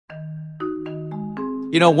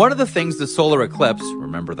You know, one of the things the solar eclipse,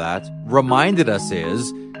 remember that, reminded us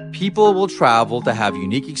is people will travel to have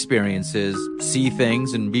unique experiences, see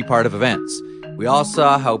things, and be part of events. We all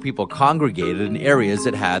saw how people congregated in areas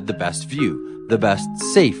that had the best view, the best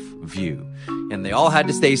safe view. And they all had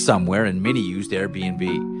to stay somewhere, and many used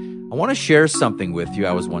Airbnb. I want to share something with you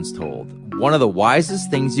I was once told. One of the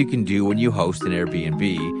wisest things you can do when you host an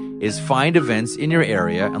Airbnb is find events in your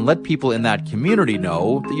area and let people in that community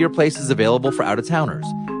know that your place is available for out-of-towners.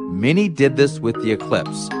 Many did this with the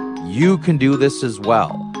eclipse. You can do this as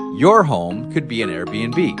well. Your home could be an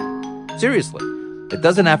Airbnb. Seriously. It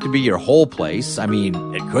doesn't have to be your whole place. I mean,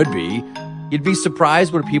 it could be. You'd be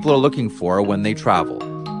surprised what people are looking for when they travel.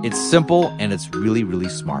 It's simple and it's really, really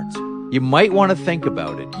smart. You might want to think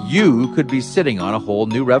about it. You could be sitting on a whole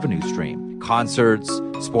new revenue stream. Concerts,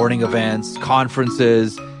 sporting events,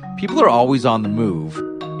 conferences. People are always on the move.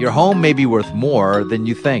 Your home may be worth more than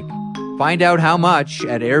you think. Find out how much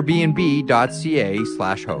at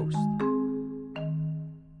airbnb.ca/host.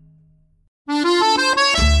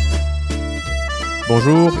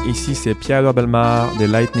 Bonjour, ici c'est Pierre Bellemare des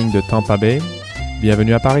Lightning de Tampa Bay.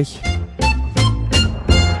 Bienvenue à Paris.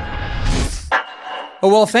 Oh,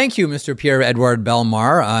 well, thank you, Mr. Pierre-Edouard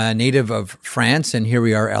Bellemare, a native of France. And here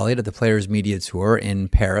we are, Elliot, at the Players Media Tour in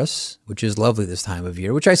Paris, which is lovely this time of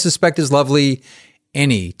year, which I suspect is lovely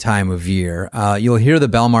any time of year. You'll hear the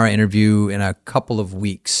Bellemare interview in a couple of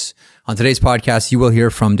weeks. On today's podcast, you will hear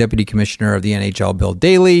from Deputy Commissioner of the NHL, Bill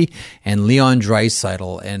Daly, and Leon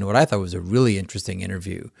Draisaitl, and what I thought was a really interesting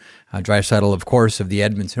interview. Draisaitl, of course, of the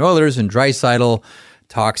Edmonton Oilers, and Draisaitl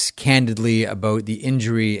talks candidly about the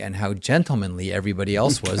injury and how gentlemanly everybody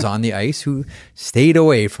else was on the ice who stayed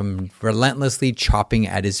away from relentlessly chopping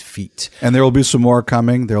at his feet. And there will be some more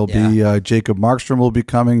coming. There will be Jacob Markstrom will be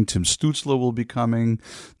coming. Tim Stützle will be coming.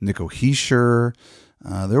 Nico Hischier.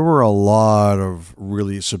 There were a lot of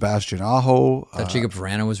really Sebastian Aho. Jacob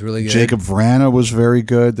Vrana was really good. Jacob Vrana was very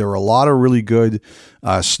good. There were a lot of really good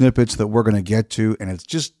snippets that we're going to get to, and it's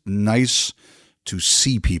just nice to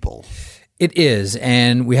see people. It is,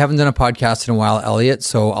 and we haven't done a podcast in a while, Elliot,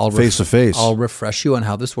 so I'll face-to-face. I'll refresh you on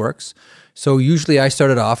how this works. So usually I start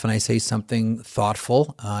it off and I say something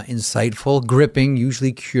thoughtful, insightful, gripping,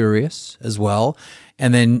 usually curious as well.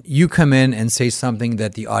 And then you come in and say something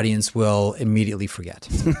that the audience will immediately forget.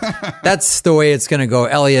 That's the way it's going to go,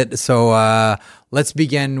 Elliot. So let's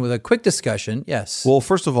begin with a quick discussion. Yes. Well,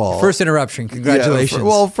 first of all... First interruption. Congratulations.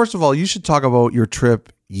 First of all, you should talk about your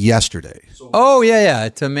trip yesterday.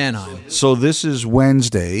 To Mannheim. So this is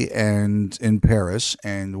Wednesday and in Paris.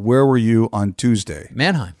 And where were you on Tuesday?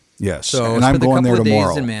 Mannheim. Yes, so and I'm going there tomorrow.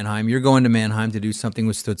 Days in Mannheim. You're going to Mannheim to do something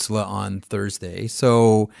with Stützle on Thursday.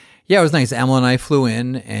 So, yeah, it was nice. Emma and I flew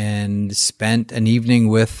in and spent an evening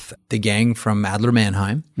with the gang from Adler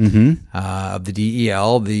Mannheim, of the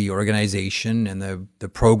DEL, the organization and the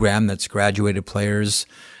program that's graduated players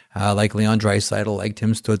like Leon Draisaitl, like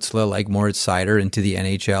Tim Stützle, like Moritz Seider into the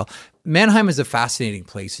NHL. Mannheim is a fascinating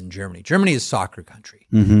place in Germany. Germany is soccer country.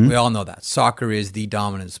 We all know that. Soccer is the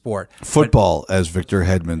dominant sport. Football, as Victor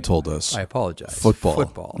Hedman told us. I apologize.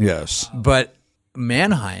 Football. Yes. But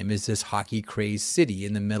Mannheim is this hockey-crazed city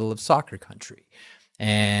in the middle of soccer country.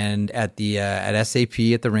 And at the at SAP,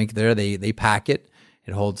 at the rink there, they pack it.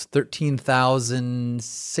 It holds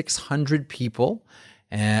 13,600 people.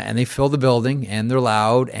 And they fill the building, and they're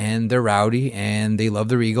loud, and they're rowdy, and they love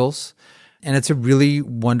their Eagles. And it's a really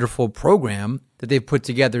wonderful program that they've put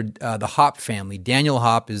together. The Hop family, Daniel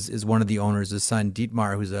Hop is one of the owners. His son,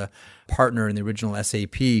 Dietmar, who's a partner in the original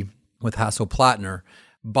SAP with Hasso-Plattner,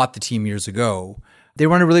 bought the team years ago. They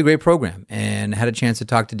run a really great program, and had a chance to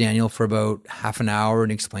talk to Daniel for about half an hour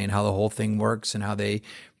and explain how the whole thing works and how they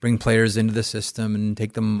bring players into the system and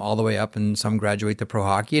take them all the way up, and some graduate to pro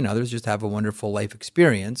hockey and others just have a wonderful life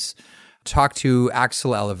experience. Talked to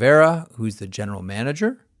Axel Oliveira, who's the general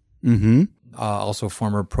manager. Also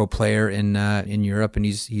former pro player in Europe, and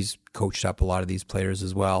he's coached up a lot of these players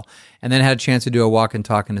as well. And then had a chance to do a walk and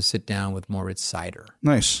talk and a sit down with Moritz Seider.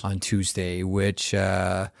 Nice. On Tuesday, which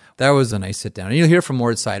that was a nice sit down. And you'll hear from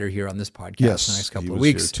Moritz Seider here on this podcast in the next couple of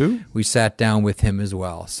weeks. Here too. We sat down with him as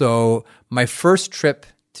well. So my first trip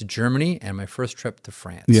to Germany and my first trip to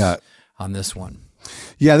France. On this one.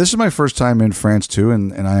 Yeah, this is my first time in France too,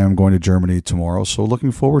 and I am going to Germany tomorrow, so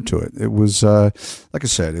looking forward to it. It was, like I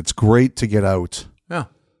said, it's great to get out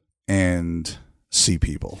and see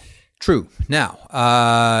people. True. Now,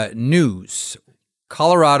 news.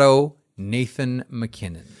 Colorado, Nathan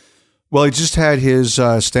MacKinnon. Well, he just had his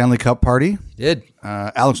Stanley Cup party. He did.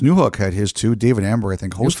 Alex Newhook had his too. David Amber, I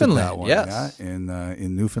think, hosted that one. Yes. In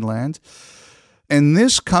Newfoundland. And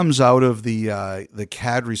this comes out of the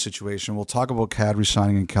Kadri situation. We'll talk about Kadri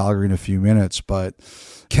signing in Calgary in a few minutes, but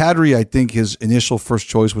Kadri, I think his initial first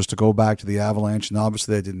choice was to go back to the Avalanche, and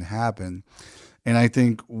obviously that didn't happen. And I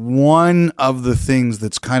think one of the things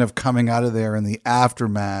that's kind of coming out of there in the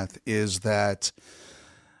aftermath is that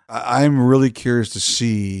I'm really curious to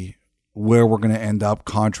see where we're going to end up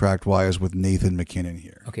contract-wise with Nathan MacKinnon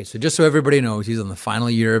here. Okay, so just so everybody knows, he's on the final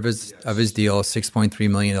year of his deal. $6.3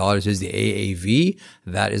 million is the AAV.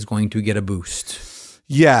 That is going to get a boost.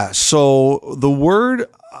 Yeah, so the word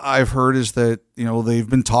I've heard is that, they've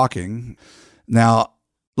been talking. Now,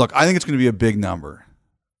 look, I think it's going to be a big number.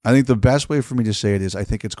 I think the best way for me to say it is I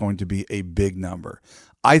think it's going to be a big number.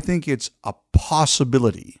 I think it's a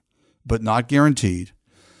possibility, but not guaranteed.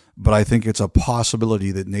 But I think it's a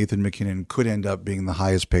possibility that Nathan MacKinnon could end up being the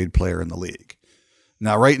highest paid player in the league.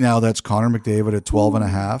 Now, right now, that's Connor McDavid at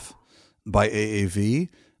 12.5 by AAV.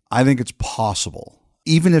 I think it's possible.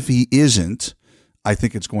 Even if he isn't, I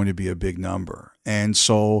think it's going to be a big number. And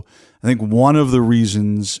so I think one of the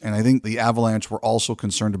reasons, and I think the Avalanche were also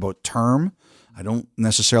concerned about term. I don't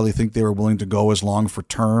necessarily think they were willing to go as long for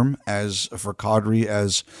term as for Kadri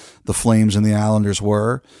as the Flames and the Islanders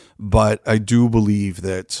were. But I do believe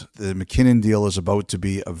that the MacKinnon deal is about to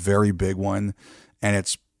be a very big one, and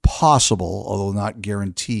it's possible, although not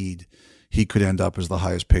guaranteed, he could end up as the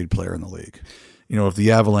highest paid player in the league. If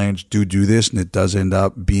the Avalanche do this and it does end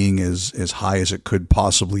up being as high as it could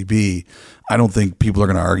possibly be, I don't think people are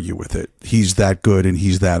going to argue with it. He's that good and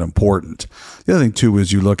he's that important. The other thing, too,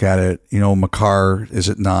 is you look at it, Makar is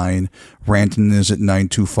at 9, Rantanen is at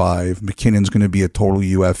 9.25, MacKinnon's going to be a total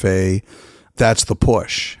UFA. That's the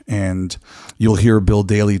push. And you'll hear Bill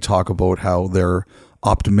Daly talk about how they're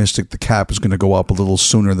optimistic the cap is going to go up a little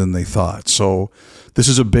sooner than they thought. So this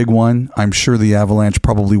is a big one. I'm sure the Avalanche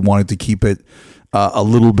probably wanted to keep it a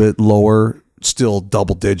little bit lower, still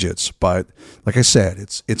double digits. But like I said,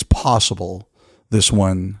 it's possible this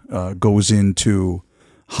one goes into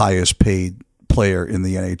highest paid player in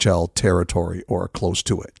the NHL territory or close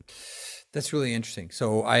to it. That's really interesting.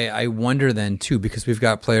 So I wonder then, too, because we've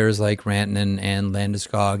got players like Rantanen and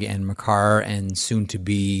Landeskog and Makar and soon to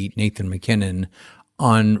be Nathan MacKinnon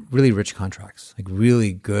on really rich contracts, like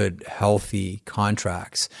really good, healthy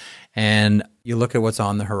contracts. And you look at what's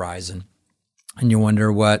on the horizon and you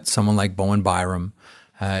wonder what someone like Bowen Byram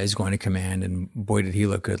is going to command. And boy, did he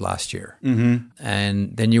look good last year. Mm-hmm.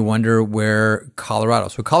 And then you wonder where Colorado.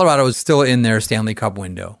 So Colorado is still in their Stanley Cup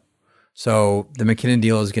window. So the MacKinnon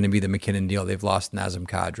deal is going to be the MacKinnon deal. They've lost Nazem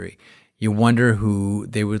Kadri. You wonder who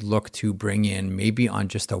they would look to bring in maybe on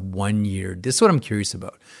just a 1 year. This is what I'm curious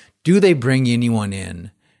about. Do they bring anyone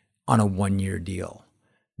in on a 1 year deal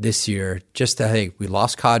this year? Just to, hey, we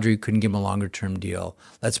lost Kadri, couldn't give him a longer term deal.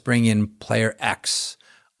 Let's bring in player X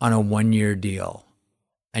on a 1 year deal.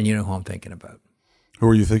 And you know who I'm thinking about. Who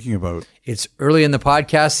are you thinking about? It's early in the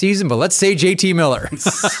podcast season, but let's say JT Miller.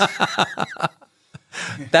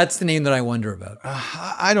 That's the name that I wonder about.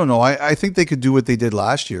 I don't know. I think they could do what they did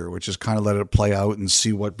last year, which is kind of let it play out and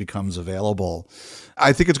see what becomes available.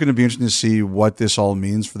 I think it's going to be interesting to see what this all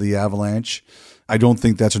means for the Avalanche. I don't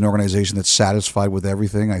think that's an organization that's satisfied with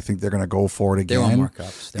everything. I think they're going to go for it again. They want more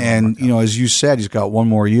cups. And, as you said, he's got one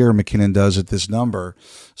more year, MacKinnon does, at this number.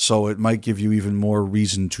 So it might give you even more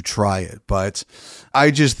reason to try it. But I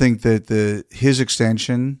just think that his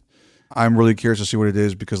extension, I'm really curious to see what it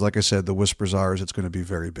is because, like I said, the whispers are it's going to be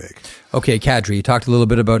very big. Okay, Kadri. You talked a little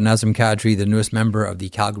bit about Nazem Kadri, the newest member of the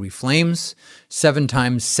Calgary Flames. 7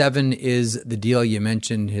 times 7 is the deal. You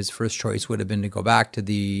mentioned his first choice would have been to go back to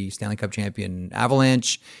the Stanley Cup champion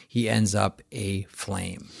Avalanche. He ends up a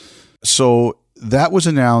Flame. So that was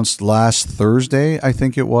announced last Thursday, I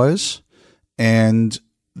think it was. And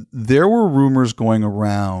there were rumors going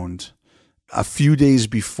around a few days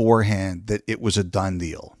beforehand that it was a done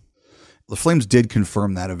deal. The Flames did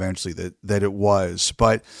confirm that eventually, that it was.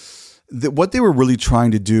 But what they were really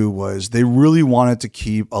trying to do was they really wanted to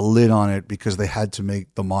keep a lid on it because they had to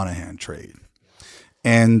make the Monahan trade.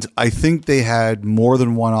 And I think they had more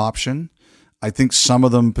than one option. I think some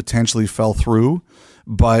of them potentially fell through.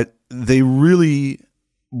 But they really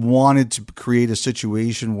wanted to create a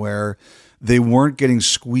situation where they weren't getting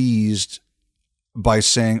squeezed by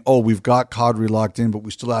saying, oh, we've got Kadri locked in, but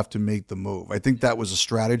we still have to make the move. I think that was a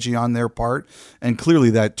strategy on their part, and clearly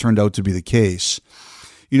that turned out to be the case.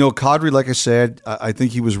 Kadri, like I said, I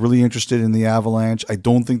think he was really interested in the Avalanche. I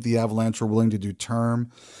don't think the Avalanche were willing to do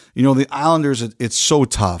term. The Islanders, it's so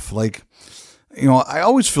tough. I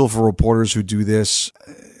always feel for reporters who do this.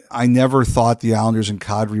 I never thought the Islanders and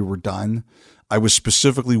Kadri were done. I was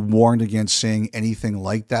specifically warned against saying anything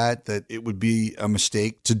like that it would be a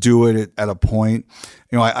mistake to do it at a point.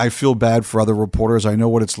 I feel bad for other reporters. I know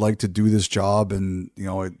what it's like to do this job, and,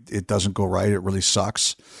 it doesn't go right. It really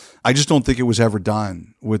sucks. I just don't think it was ever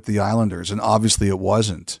done with the Islanders, and obviously it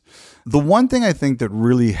wasn't. The one thing I think that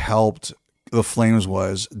really helped the Flames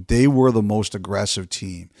was they were the most aggressive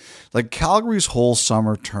team. Like, Calgary's whole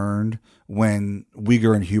summer turned when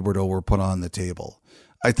Weegar and Huberdeau were put on the table.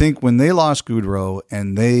 I think when they lost Gaudreau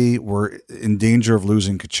and they were in danger of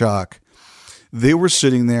losing Tkachuk, they were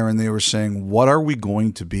sitting there and they were saying, what are we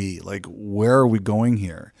going to be? Like, where are we going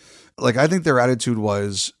here? Like, I think their attitude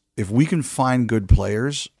was, if we can find good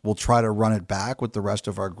players, we'll try to run it back with the rest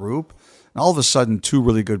of our group. And all of a sudden, 2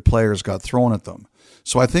 really good players got thrown at them.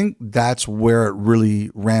 So I think that's where it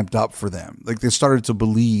really ramped up for them. Like, they started to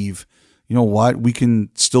believe, you know what, we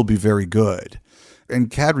can still be very good. And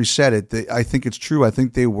Kadri said it. I think it's true. I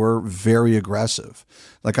think they were very aggressive.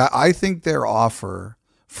 Like, I think their offer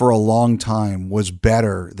for a long time was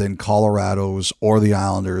better than Colorado's or the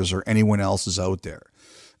Islanders or anyone else's out there.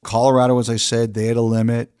 Colorado, as I said, they had a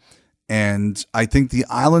limit. And I think the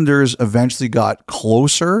Islanders eventually got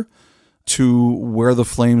closer to where the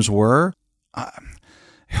Flames were.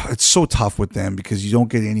 It's so tough with them because you don't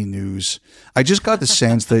get any news. I just got the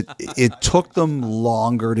sense that it took them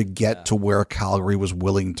longer to get to where Calgary was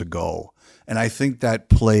willing to go. And I think that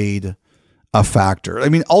played a factor. I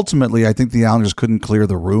mean, ultimately, I think the Islanders couldn't clear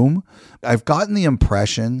the room. I've gotten the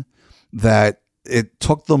impression that it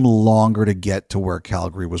took them longer to get to where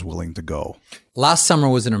Calgary was willing to go. Last summer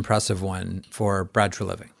was an impressive one for Brad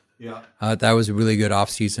Treliving. Yeah, that was a really good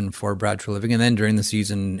offseason for Brad Treliving. And then during the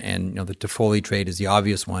season, and the Toffoli trade is the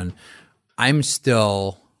obvious one, I'm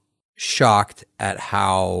still shocked at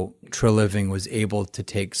how Treliving was able to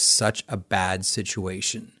take such a bad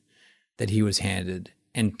situation that he was handed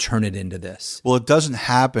and turn it into this. Well, it doesn't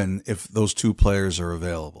happen if those 2 players are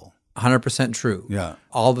available. 100% true. Yeah.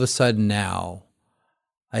 All of a sudden now,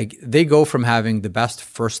 like, they go from having the best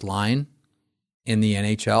first line in the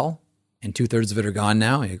NHL, and 2/3 of it are gone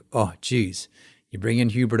now. You go, oh, geez. You bring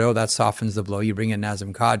in Huberdeau, that softens the blow. You bring in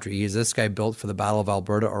Nazem Kadri. Is this guy built for the Battle of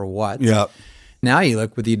Alberta or what? Yeah. Now you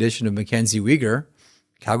look with the addition of Mackenzie Weegar,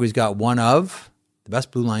 Calgary's got one of the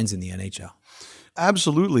best blue lines in the NHL.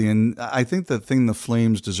 Absolutely. And I think the thing the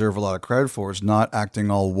Flames deserve a lot of credit for is not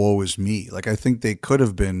acting all woe is me. Like, I think they could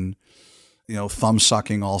have been, thumb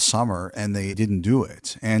sucking all summer, and they didn't do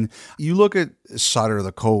it. And you look at Sutter,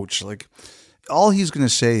 the coach, like, all he's going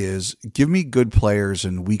to say is, give me good players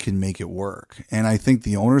and we can make it work. And I think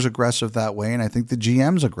the owner's aggressive that way, and I think the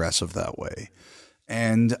GM's aggressive that way.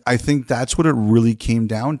 And I think that's what it really came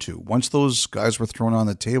down to. Once those guys were thrown on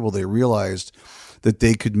the table, they realized that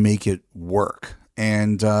they could make it work.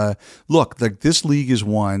 And look, this league is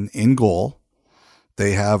won in goal.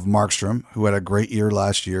 They have Markstrom, who had a great year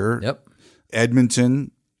last year. Yep.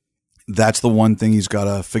 Edmonton, that's the one thing he's got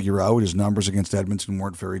to figure out. His numbers against Edmonton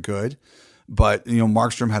weren't very good. But,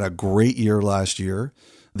 Markstrom had a great year last year.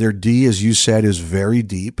 Their D, as you said, is very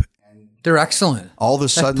deep. They're excellent. All of a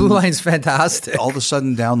sudden, that blue line's fantastic. All of a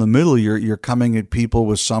sudden, down the middle, you're coming at people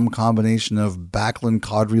with some combination of Backlund,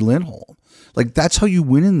 Kadri, Lindholm. Like, that's how you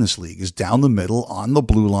win in this league, is down the middle, on the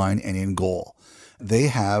blue line, and in goal. They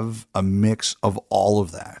have a mix of all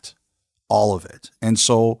of that, all of it. And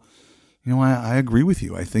so, I agree with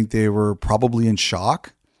you. I think they were probably in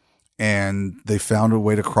shock, and they found a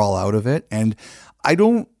way to crawl out of it. And I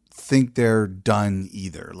don't think they're done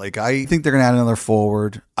either. Like, I think they're going to add another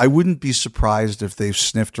forward. I wouldn't be surprised if they've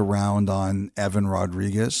sniffed around on Evan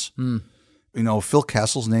Rodriguez. Phil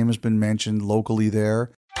Kessel's name has been mentioned locally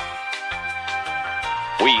there.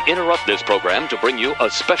 We interrupt this program to bring you a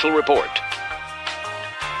special report.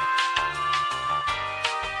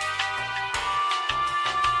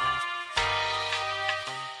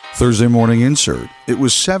 Thursday morning insert. It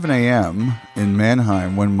was 7 a.m. in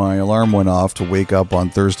Mannheim when my alarm went off to wake up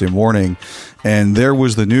on Thursday morning, and there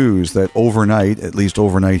was the news that overnight, at least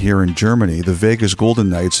overnight here in Germany, the Vegas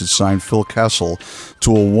Golden Knights had signed Phil Kessel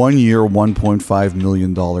to a 1-year, $1.5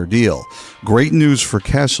 million deal. Great news for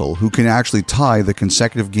Kessel, who can actually tie the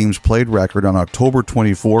consecutive games played record on October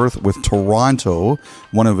 24th with Toronto,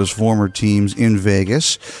 one of his former teams in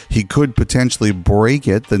Vegas. He could potentially break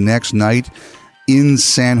it the next night in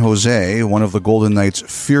San Jose, one of the Golden Knights'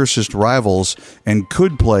 fiercest rivals, and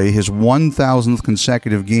could play his 1,000th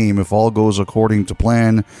consecutive game if all goes according to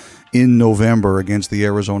plan in November against the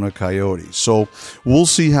Arizona Coyotes. So we'll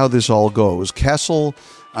see how this all goes. Kessel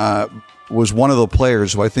was one of the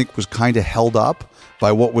players who I think was kind of held up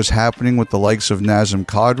by what was happening with the likes of Nazem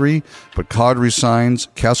Kadri, but Kadri signs,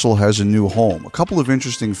 Kessel has a new home. A couple of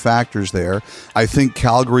interesting factors there. I think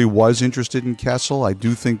Calgary was interested in Kessel. I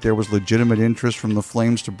do think there was legitimate interest from the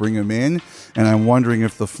Flames to bring him in, and I'm wondering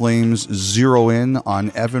if the Flames zero in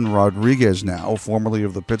on Evan Rodriguez now, formerly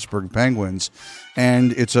of the Pittsburgh Penguins,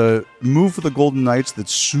 and it's a move for the Golden Knights that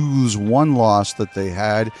soothes one loss that they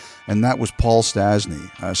had, and that was Paul Stastny.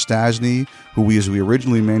 Stastny, who as we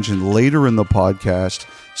originally mentioned later in the podcast,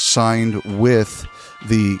 signed with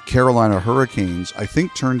the Carolina Hurricanes, I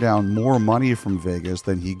think turned down more money from Vegas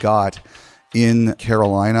than he got in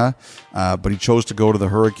Carolina, but he chose to go to the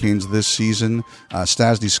Hurricanes this season.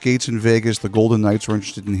 Stastny skates in Vegas. The Golden Knights were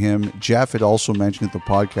interested in him. Jeff had also mentioned at the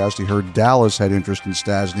podcast he heard Dallas had interest in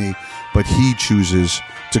Stastny, but he chooses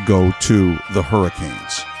to go to the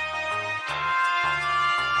Hurricanes.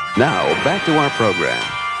 Now, back to our program.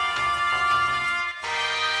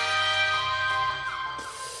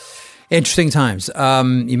 Interesting times.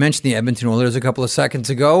 You mentioned the Edmonton Oilers a couple of seconds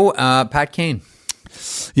ago. Pat Kane.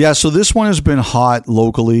 Yeah, so this one has been hot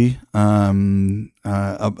locally. There's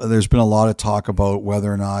been a lot of talk about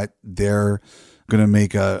whether or not they're going to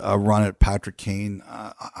make a run at Patrick Kane.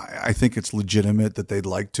 I think it's legitimate that they'd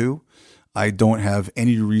like to. I don't have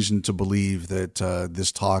any reason to believe that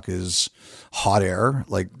this talk is hot air,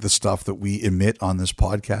 like the stuff that we emit on this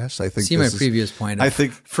podcast. I think see my previous point. I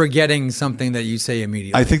think forgetting something that you say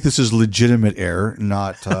immediately. I think this is legitimate air,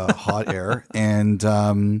 not hot air. And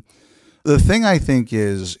the thing I think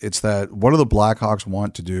is, it's that what do the Blackhawks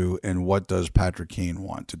want to do, and what does Patrick Kane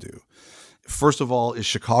want to do? First of all, is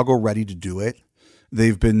Chicago ready to do it?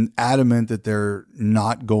 They've been adamant that they're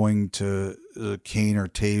not going to Kane or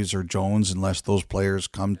Taves or Jones unless those players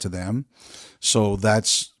come to them. So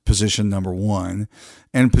that's position number one.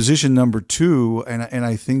 And position number two, and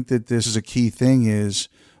I think that this is a key thing, is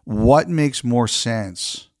what makes more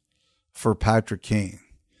sense for Patrick Kane?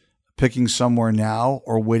 Picking somewhere now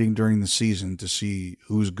or waiting during the season to see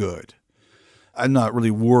who's good? I'm not really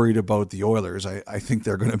worried about the Oilers. I think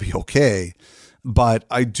they're going to be okay. But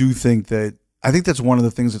I do think that's one of the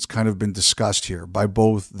things that's kind of been discussed here by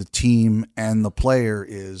both the team and the player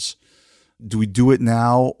is, do we do it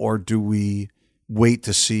now or do we wait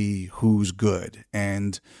to see who's good?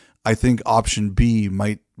 And I think option B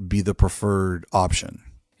might be the preferred option.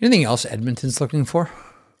 Anything else Edmonton's looking for?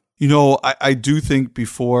 You know, I do think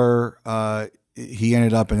before he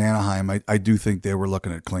ended up in Anaheim, I do think they were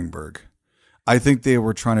looking at Klingberg. I think they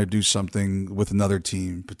were trying to do something with another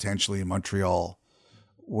team, potentially in Montreal,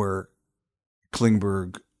 where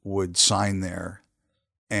Klingberg would sign there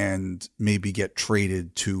and maybe get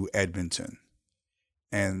traded to Edmonton.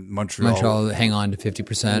 And Montreal hang on to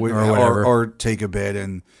 50% or whatever. Or take a bid,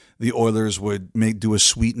 and the Oilers would do a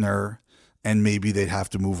sweetener, and maybe they'd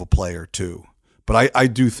have to move a player too. But I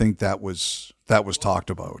do think that was talked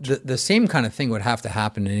about. The same kind of thing would have to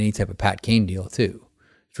happen in any type of Pat Kane deal too.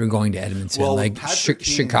 If you're going to Edmonton, like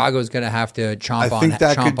Chicago's going to have to chomp on. I think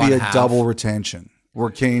that could be a double retention where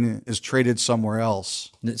Kane is traded somewhere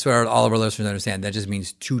else. So all of our listeners understand that just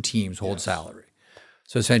means two teams hold salary.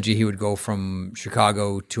 So essentially, he would go from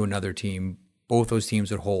Chicago to another team. Both those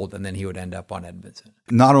teams would hold, and then he would end up on Edmonton.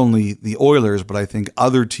 Not only the Oilers, but I think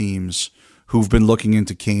other teams who've been looking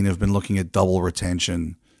into Kane have been looking at double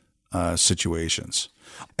retention situations.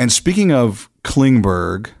 And speaking of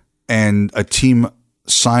Klingberg and a team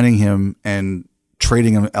signing him and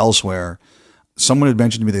trading him elsewhere, someone had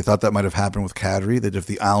mentioned to me they thought that might have happened with Kadri, that if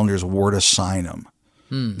the Islanders were to sign him,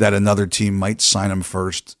 that another team might sign him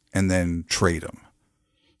first and then trade him,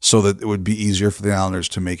 so that it would be easier for the Islanders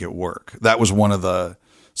to make it work. That was one of the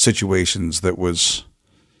situations that was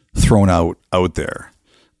thrown out there.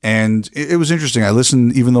 And it was interesting. I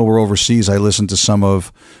listened, even though we're overseas, I listened to some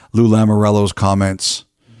of Lou Lamoriello's comments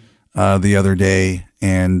the other day,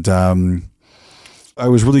 and I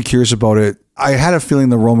was really curious about it. I had a feeling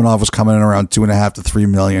the Romanov was coming in around $2.5 to $3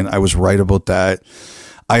 million. I was right about that.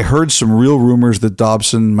 I heard some real rumors that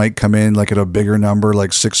Dobson might come in like at a bigger number, like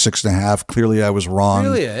 6.5. Clearly, I was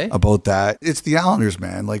wrong about that. It's the Islanders,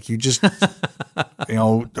 man. Like, you just,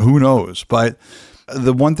 who knows? But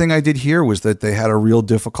the one thing I did hear was that they had a real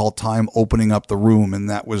difficult time opening up the room, and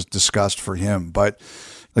that was discussed for him. But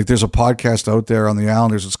like, there's a podcast out there on the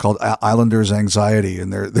Islanders. It's called Islanders Anxiety,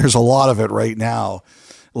 and there's a lot of it right now.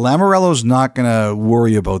 Lamoriello's not going to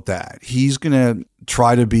worry about that. He's going to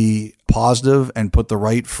try to be positive and put the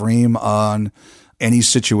right frame on any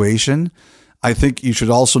situation. I think you should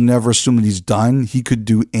also never assume that he's done. He could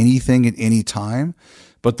do anything at any time.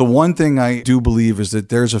 But the one thing I do believe is that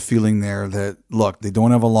there's a feeling there that, look, they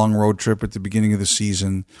don't have a long road trip at the beginning of the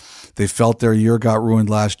season. They felt their year got ruined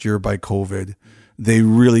last year by COVID. they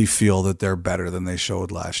really feel that they're better than they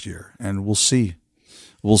showed last year. And we'll see.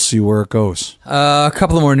 We'll see where it goes. A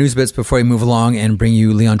couple of more news bits before we move along and bring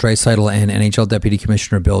you Leon Draisaitl and NHL Deputy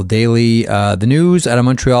Commissioner Bill Daly. The news out of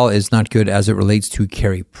Montreal is not good as it relates to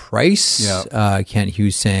Carey Price. Yeah. Kent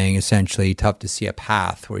Hughes saying essentially tough to see a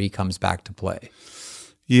path where he comes back to play.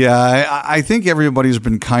 Yeah, I think everybody's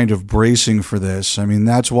been kind of bracing for this. I mean,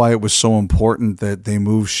 that's why it was so important that they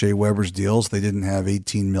moved Shea Weber's deals. They didn't have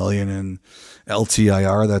 $18 million in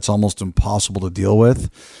LTIR. That's almost impossible to deal with.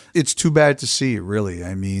 It's too bad to see, really.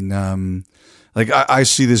 I mean, I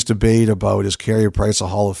see this debate about, is Carey Price a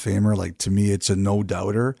Hall of Famer? Like, to me, it's a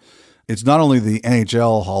no-doubter. It's not only the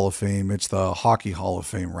NHL Hall of Fame, it's the Hockey Hall of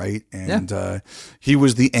Fame, right? And he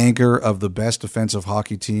was the anchor of the best defensive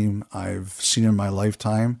hockey team I've seen in my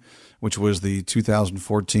lifetime, which was the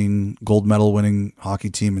 2014 gold medal winning hockey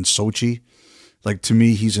team in Sochi. Like, to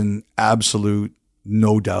me, he's an absolute,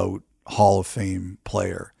 no doubt, Hall of Fame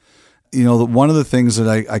player. You know, one of the things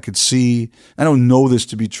that I could see, I don't know this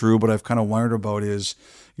to be true, but I've kind of wondered about is,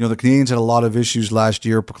 you know, the Canadiens had a lot of issues last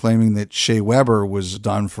year proclaiming that Shea Weber was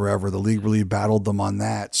done forever. The league really battled them on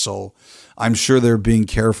that. So I'm sure they're being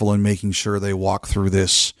careful and making sure they walk through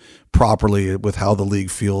this properly with how the league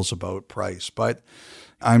feels about Price. But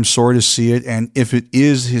I'm sorry to see it. And if it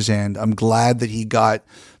is his end, I'm glad that he got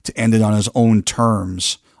to end it on his own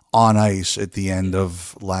terms on ice at the end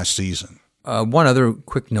of last season. One other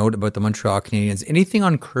quick note about the Montreal Canadiens. Anything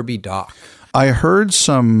on Kirby Dach? I heard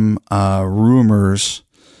some rumors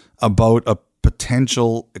about a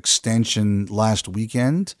potential extension last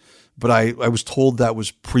weekend, but I was told that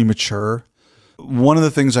was premature. One of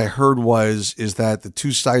the things I heard is that the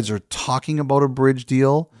two sides are talking about a bridge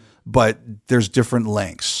deal, but there's different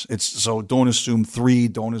lengths. So don't assume 3,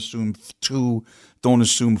 don't assume 2, don't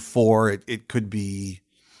assume 4. It could be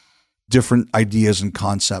different ideas and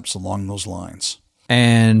concepts along those lines.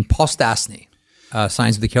 And Paul Stastny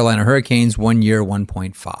signs with the Carolina Hurricanes, 1 year,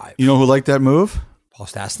 1.5. You know who liked that move? Paul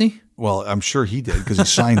Stastny? Well, I'm sure he did because he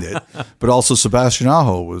signed it. But also Sebastian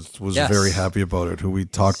Aho was Yes. very happy about it, who we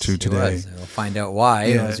talked to today. We'll find out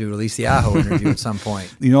why as we release the Aho interview at some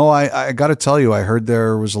point. You know, I got to tell you, I heard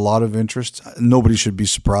there was a lot of interest. Nobody should be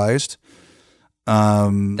surprised.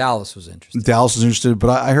 Dallas was interested. Dallas is interested, but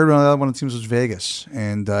I heard one of the teams was Vegas,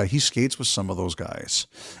 and he skates with some of those guys.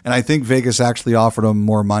 And I think Vegas actually offered him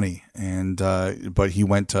more money, but he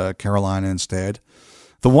went to Carolina instead.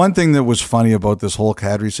 The one thing that was funny about this whole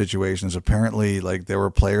Kadri situation is apparently like there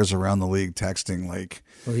were players around the league texting like,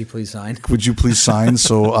 Will he please sign? would you please sign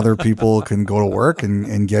so other people can go to work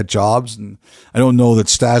and get jobs? And I don't know that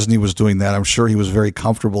Stastny was doing that. I'm sure he was very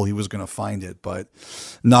comfortable he was going to find it, but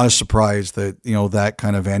not a surprise that, you know, that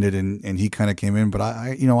kind of ended and he kind of came in. But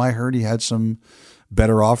I heard he had some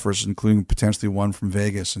better offers, including potentially one from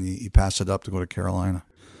Vegas, and he passed it up to go to Carolina.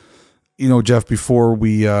 You know, Jeff, before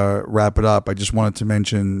we wrap it up, I just wanted to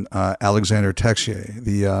mention Alexander Texier.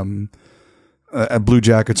 The Blue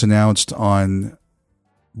Jackets announced on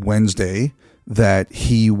Wednesday that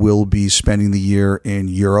he will be spending the year in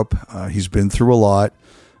Europe. He's been through a lot.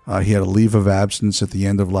 He had a leave of absence at the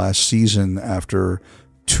end of last season after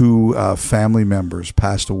 2 family members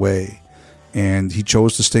passed away. And he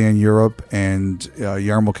chose to stay in Europe, and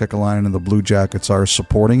Jarmo Kekalainen and the Blue Jackets are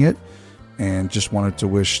supporting it. And just wanted to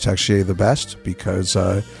wish Texier the best because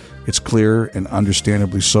it's clear and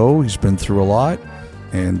understandably so. He's been through a lot,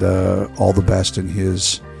 and all the best in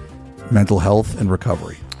his mental health and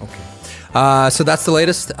recovery. Okay. So that's the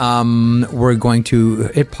latest. We're going to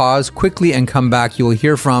hit pause quickly and come back. You will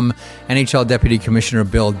hear from NHL Deputy Commissioner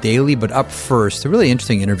Bill Daly, but up first, a really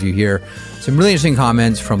interesting interview here. Some really interesting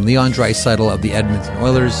comments from Leon Draisaitl of the Edmonton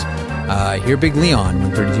Oilers. Hear Big Leon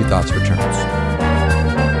when 32 Thoughts returns.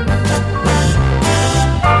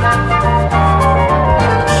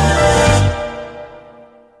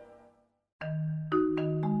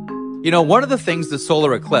 You know, one of the things the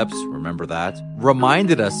solar eclipse, remember that,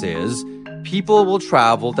 reminded us is people will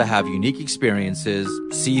travel to have unique experiences,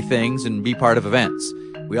 see things, and be part of events.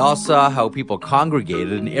 We all saw how people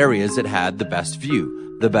congregated in areas that had the best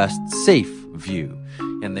view, the best safe view.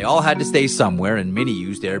 And they all had to stay somewhere, and many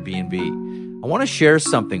used Airbnb. I want to share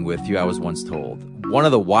something with you I was once told. One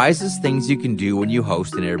of the wisest things you can do when you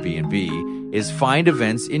host an Airbnb is find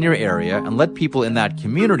events in your area and let people in that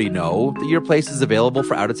community know that your place is available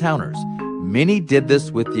for out-of-towners. Many did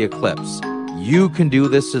this with the eclipse. You can do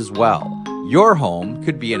this as well. Your home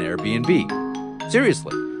could be an Airbnb.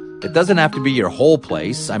 Seriously, it doesn't have to be your whole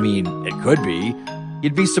place. I mean, it could be.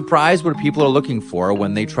 You'd be surprised what people are looking for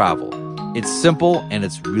when they travel. It's simple and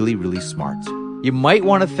it's really, really smart. You might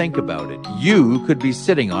want to think about it. You could be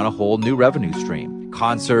sitting on a whole new revenue stream.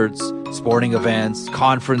 concerts, sporting events,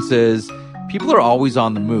 conferences. People are always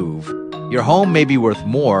on the move. Your home may be worth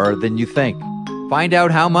more than you think. Find out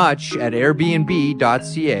how much at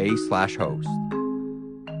airbnb.ca/host.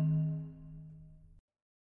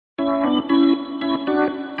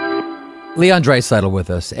 Leon Draisaitl with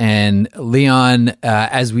us. And Leon,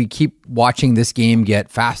 as we keep watching this game get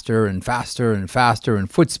faster and faster and faster and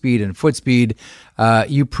foot speed,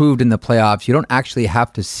 you proved in the playoffs you don't actually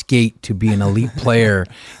have to skate to be an elite player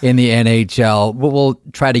in the NHL. We'll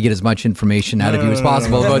try to get as much information out of you as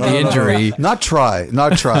possible about the injury. Not try.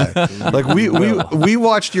 Like we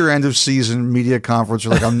watched your end of season media conference.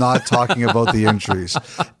 We're like, I'm not talking about the injuries.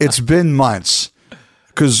 It's been months.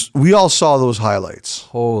 Because we all saw those highlights.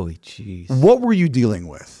 Holy jeez. What were you dealing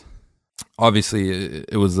with? Obviously,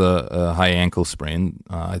 it was a high ankle sprain.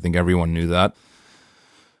 I think everyone knew that.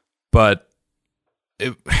 But,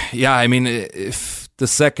 if the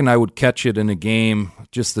second I would catch it in a game,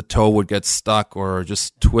 just the toe would get stuck or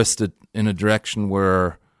just twisted in a direction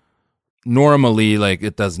where normally, like,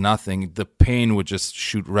 it does nothing. The pain would just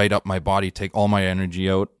shoot right up my body, take all my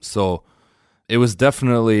energy out. So it was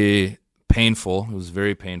definitely painful. It was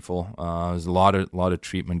very painful. There's a lot of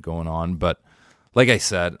treatment going on, but like I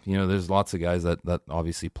said, there's lots of guys that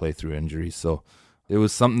obviously play through injuries. So it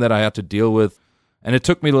was something that I had to deal with, and it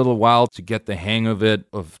took me a little while to get the hang of it,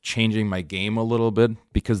 of changing my game a little bit,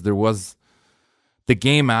 because there was the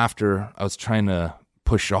game after I was trying to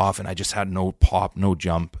push off and I just had no pop, no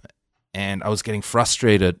jump, and I was getting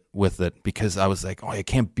frustrated with it because I was like, I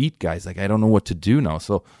can't beat guys. Like, I don't know what to do now.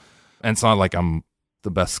 So, and it's not like I'm the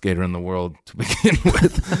best skater in the world to begin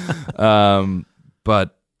with.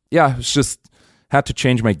 But yeah, it's just had to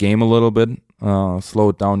change my game a little bit, slow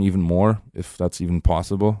it down even more, if that's even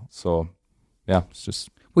possible. So yeah, it's just.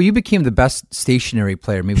 Well, you became the best stationary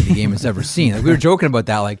player maybe the game has ever seen. Like, we were joking about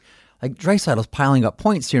that. Like Draisaitl's piling up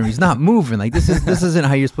points here and he's not moving. Like, this isn't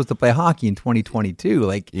how you're supposed to play hockey in 2022.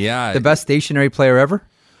 Like, yeah, the best stationary player ever?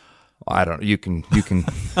 I don't. You can.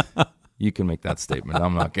 You can make that statement.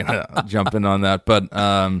 I'm not going to jump in on that. But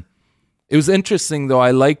it was interesting, though.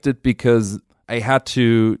 I liked it because I had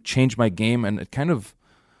to change my game, and it kind of,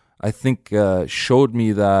 I think, showed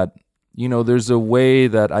me that, there's a way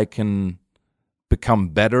that I can become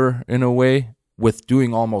better in a way with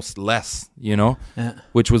doing almost less,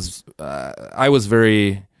 which was, I was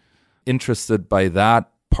very interested by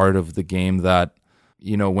that part of the game that,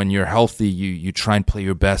 when you're healthy, you try and play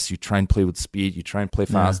your best, you try and play with speed, you try and play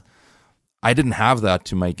fast. Yeah. I didn't have that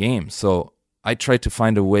to my game, so I tried to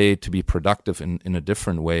find a way to be productive in a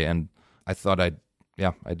different way, and I thought I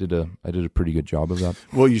did a pretty good job of that.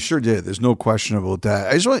 Well, you sure did. There's no question about that.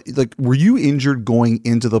 I just want, were you injured going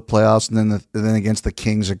into the playoffs, and then against the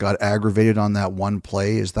Kings, it got aggravated on that one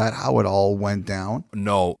play? Is that how it all went down?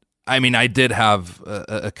 No, I mean, I did have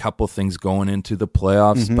a couple things going into the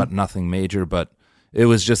playoffs, but nothing major. But it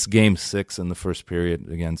was just Game 6 in the first period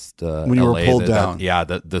against when you LA, were pulled down.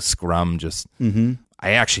 The scrum just.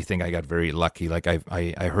 I actually think I got very lucky. Like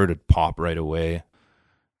I heard it pop right away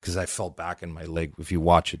because I fell back in my leg. If you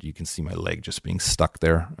watch it, you can see my leg just being stuck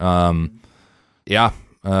there.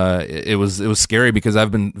 It was scary because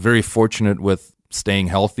I've been very fortunate with staying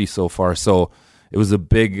healthy so far. So it was a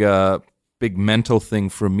big mental thing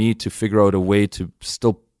for me to figure out a way to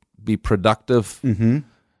still be productive.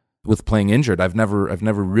 With playing injured. I've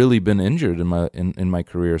never really been injured in my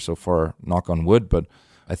career so far, knock on wood, but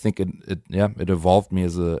I think it evolved me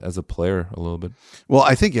as a player a little bit. Well,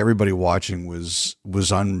 I think everybody watching was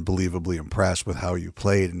unbelievably impressed with how you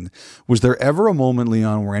played. And was there ever a moment,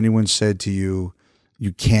 Leon, where anyone said to you,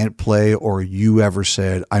 you can't play, or you ever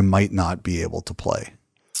said, I might not be able to play?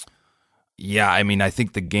 Yeah, I mean, I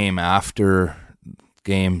think the game after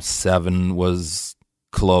Game 7 was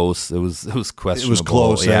close. It was questionable. It was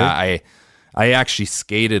close. Yeah, I actually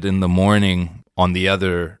skated in the morning on the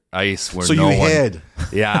other ice where so no you one. hid.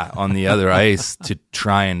 Yeah, on the other ice to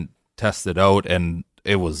try and test it out, and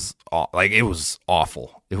it was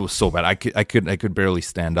awful. It was so bad. I could barely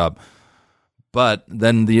stand up. But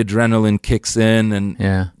then the adrenaline kicks in,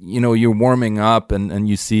 and you're warming up, and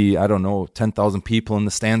you see 10,000 people in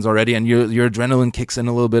the stands already, and your adrenaline kicks in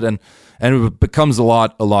a little bit, and it becomes a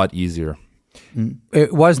lot easier.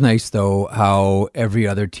 It was nice though how every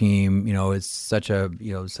other team, it's such a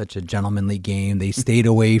gentlemanly game. They stayed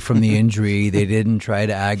away from the injury. They didn't try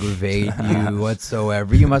to aggravate you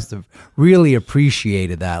whatsoever. You must have really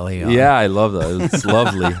appreciated that, Leon. Yeah, I love that. It's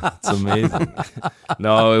lovely. It's amazing.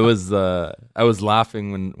 No, it was. I was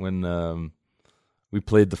laughing when we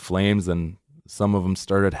played the Flames and some of them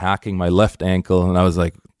started hacking my left ankle, and I was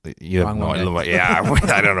like, "You have no idea. Yeah,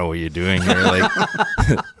 I don't know what you're doing here." Like.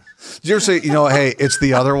 Did you ever say, hey, it's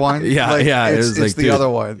the other one? Yeah, yeah, it It's, was like, it's the dude. other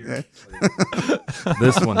one.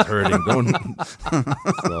 This one's hurting.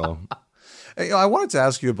 So Hey, I wanted to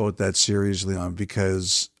ask you about that series, Leon,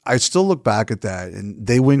 because I still look back at that and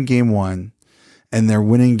they win game 1 and they're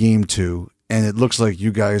winning game 2. And it looks like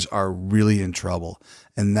you guys are really in trouble.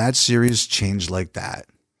 And that series changed like that.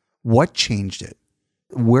 What changed it?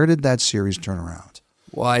 Where did that series turn around?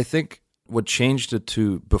 Well, I think what changed it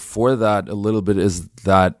to before that a little bit is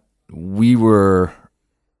that we were,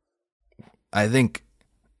 I think,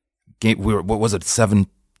 we were, what was it, 7-2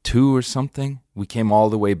 or something? We came all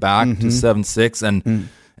the way back to 7-6,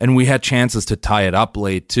 and we had chances to tie it up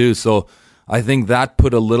late too. So I think that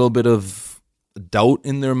put a little bit of doubt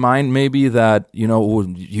in their mind, maybe that, you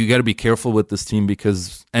got to be careful with this team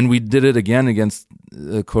because, and we did it again against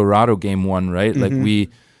Colorado game 1, right? Like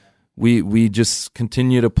we just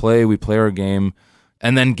continue to play. We play our game.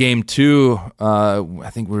 And then game 2, I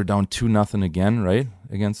think we were down 2-0 again, right?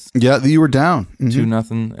 Against Yeah, you were down.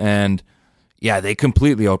 2-0. And yeah, they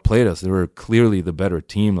completely outplayed us. They were clearly the better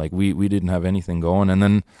team. Like we didn't have anything going. And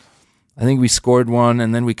then I think we scored one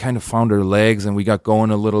and then we kind of found our legs and we got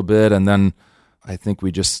going a little bit. And then I think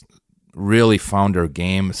we just really found our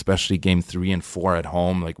game, especially game 3 and 4 at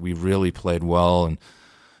home. Like we really played well and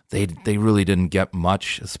they really didn't get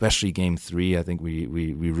much, especially game 3. I think we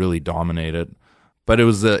really dominated. But it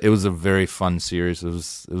was a very fun series. It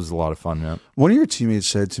was a lot of fun. Yeah. One of your teammates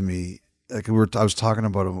said to me, like I was talking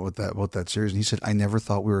about him about that series, and he said, "I never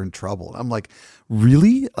thought we were in trouble." I'm like,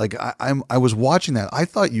 "Really?" Like I was watching that. I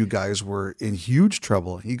thought you guys were in huge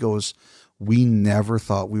trouble. He goes, "We never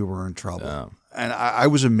thought we were in trouble," and I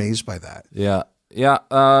was amazed by that. Yeah. Yeah.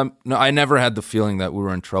 No, I never had the feeling that we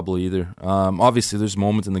were in trouble either. Obviously, there's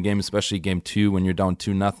moments in the game, especially game 2, when you're down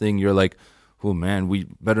 2-0. You're like, oh man, we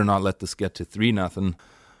better not let this get to 3-0.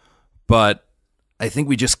 But I think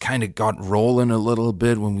we just kind of got rolling a little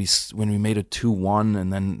bit when we made it 2-1,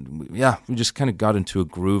 and then we just kind of got into a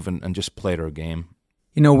groove and just played our game.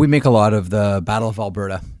 We make a lot of the Battle of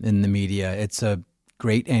Alberta in the media. It's a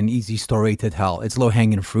great and easy story to tell. It's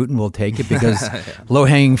low-hanging fruit, and we'll take it because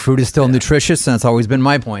low-hanging fruit is still nutritious, and that's always been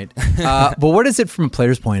my point. But what is it from a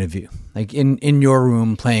player's point of view? Like in your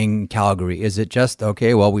room playing Calgary, is it just,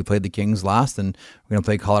 okay, well, we played the Kings last, and we're going to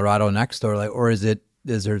play Colorado next, or is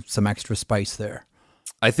there some extra spice there?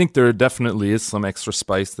 I think there definitely is some extra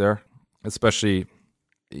spice there, especially,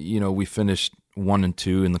 we finished 1 and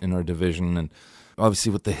 2 in our division, and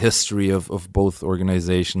obviously with the history of both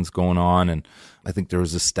organizations going on. And I think there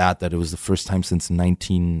was a stat that it was the first time since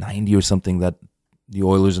 1990 or something that the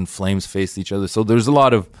Oilers and Flames faced each other. So there's a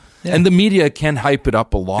lot of, and the media can hype it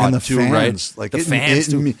up a lot And the too, fans, right? like the it, fans,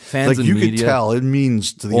 it, too. it, Fans like and you media. could tell it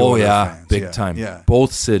means to the Oh Oilers yeah, fans. big Yeah, time. Yeah.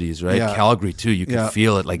 Both cities, right? Yeah. Calgary too. You can Yeah.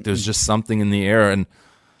 feel it. Like there's just something in the air, and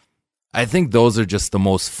I think those are just the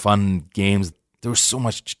most fun games. There was so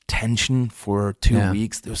much tension for 2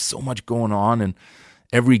 weeks. There was so much going on, and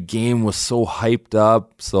every game was so hyped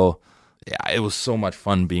up. So yeah, it was so much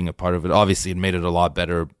fun being a part of it. Obviously, it made it a lot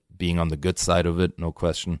better being on the good side of it, no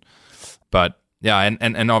question. But yeah,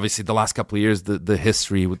 and obviously the last couple of years, the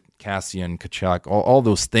history with Kassian and Tkachuk, all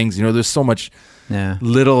those things, there's so much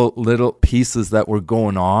little pieces that were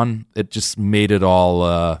going on. It just made it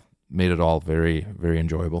all very, very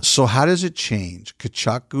enjoyable. So how does it change?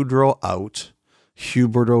 Tkachuk, Goudreau out,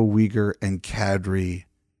 Huberdeau, Weegar, and Kadri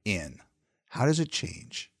in. How does it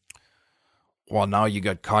change? Well, now you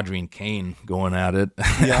got Kadri and Kane going at it.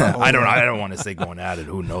 Yeah, I don't want to say going at it.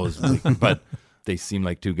 Who knows? But they seem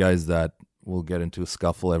like two guys that will get into a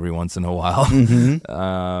scuffle every once in a while.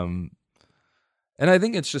 And I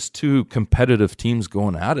think it's just two competitive teams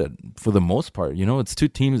going at it for the most part. It's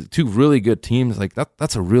two really good teams. Like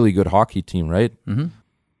that's a really good hockey team, right? Mm-hmm.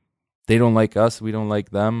 They don't like us. We don't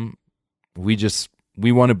like them.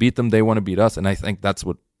 We want to beat them. They want to beat us. And I think that's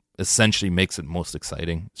what essentially makes it most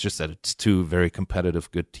exciting. It's just that it's two very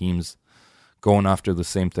competitive, good teams going after the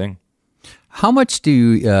same thing. How much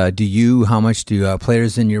do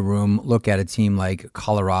players in your room look at a team like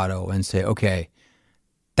Colorado and say, okay,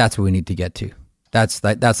 that's what we need to get to? That's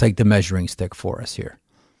like the measuring stick for us here.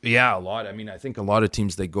 Yeah, a lot. I mean, I think a lot of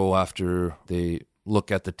teams, they go after, they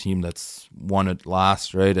look at the team that's won it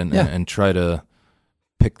last, right? And try to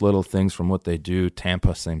pick little things from what they do.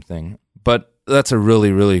 Tampa, same thing. But that's a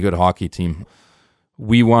really, really good hockey team.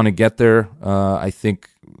 We want to get there. I think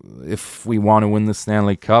if we want to win the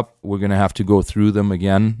Stanley Cup, we're going to have to go through them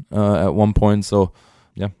again at one point. So,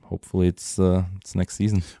 yeah, hopefully it's next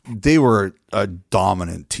season. They were a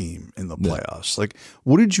dominant team in the playoffs. Like,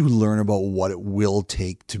 what did you learn about what it will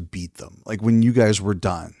take to beat them? Like, when you guys were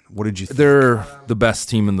done, what did you think? They're the best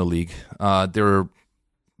team in the league. They're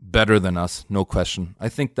better than us, no question. I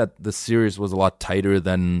think that the series was a lot tighter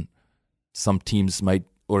than some teams might,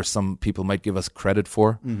 or some people might give us credit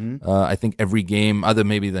for. I think every game, other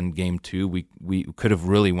maybe than game 2, we could have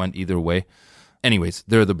really went either way. Anyways,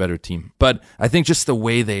 they're the better team. But I think just the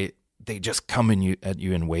way they just come at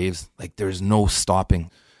you in waves, like there's no stopping.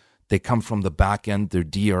 They come from the back end. Their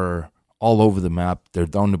D are all over the map. They're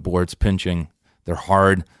down the boards pinching. They're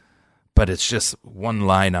hard, but it's just one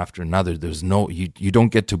line after another. There's no, you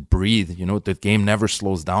don't get to breathe. You know, the game never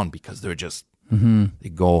slows down because they're just, they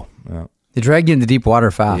go. Yeah. They drag you into deep water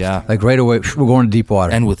fast. Yeah. Like right away, we're going to deep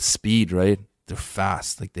water. And with speed, right? They're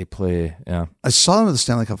fast. Like they play, yeah. I saw them at the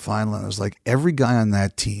Stanley Cup final, and I was like, every guy on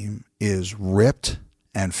that team is ripped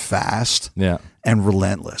and fast and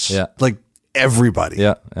relentless. Yeah. Like everybody.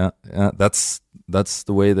 Yeah. That's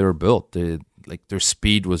the way they were built. Like their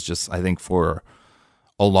speed was just, I think, for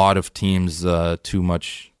a lot of teams, too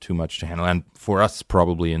much to handle, and for us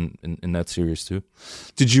probably in that series too.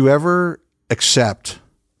 Did you ever accept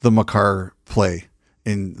the Makar play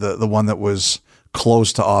in the one that was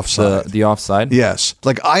close to offside? The offside? Yes.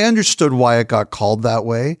 Like I understood why it got called that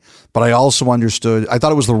way, but I also understood, I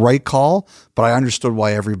thought it was the right call, but I understood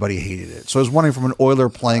why everybody hated it. So I was wondering, from an Oiler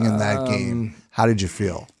playing in that game, how did you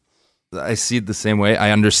feel? I see it the same way.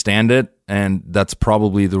 I understand it, and that's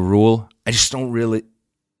probably the rule. I don't really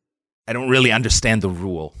understand the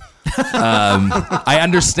rule. I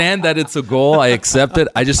understand that it's a goal. I accept it.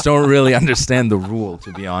 I just don't really understand the rule,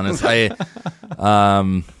 to be honest. Like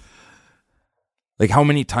how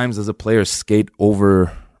many times does a player skate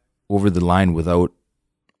over the line without,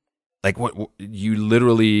 like, what you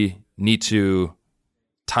literally need to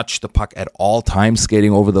touch the puck at all times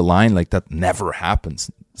skating over the line? Like that never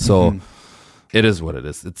happens. So it is what it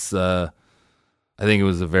is. It's I think it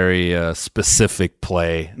was a very specific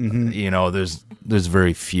play. You know, there's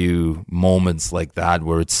very few moments like that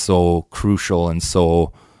where it's so crucial and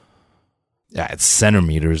so, it's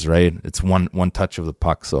centimeters, right? It's one touch of the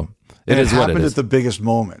puck. So it is what it happened is. at the biggest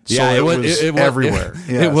moment. So Yeah, it was everywhere.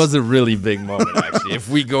 It was a really big moment, actually. If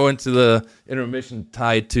we go into the intermission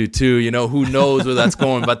tied 2-2, you know, who knows where that's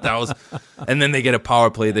going? But that was, and then they get a power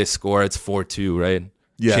play, they score. It's 4-2, right?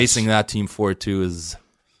 Yes. Chasing that team 4-2 is.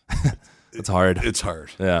 It's hard. It's hard.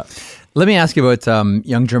 Yeah. Let me ask you about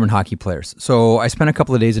young German hockey players. So I spent a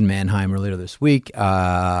couple of days in Mannheim earlier this week.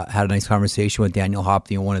 Had a nice conversation with Daniel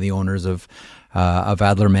Hopf, one of the owners of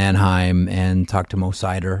Adler Mannheim, and talked to Mo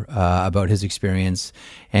Seider about his experience.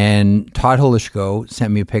 And Todd Holishko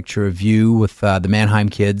sent me a picture of you with the Mannheim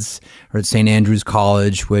kids at St. Andrew's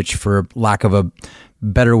College, which, for lack of a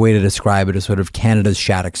better way to describe it, is sort of Canada's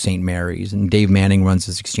Shattuck St. Mary's. And Dave Manning runs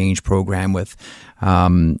this exchange program with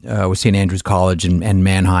St. Andrew's College and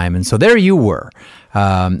Mannheim. And so there you were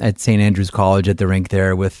at St. Andrew's College at the rink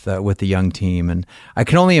there with the young team. And I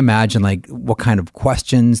can only imagine like what kind of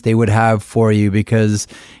questions they would have for you, because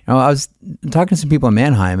I was talking to some people in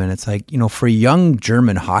Mannheim, and it's like, for young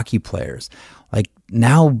German hockey players, like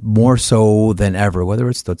now more so than ever, whether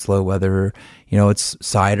it's Stützle, whether it's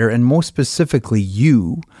Seider, and most specifically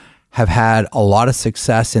you have had a lot of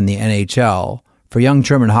success in the NHL. For young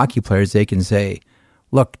German hockey players, they can say,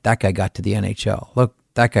 look, that guy got to the NHL. Look,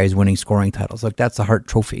 that guy's winning scoring titles. Look, that's the Hart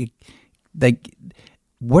Trophy. Like,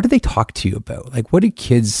 what do they talk to you about? Like, what do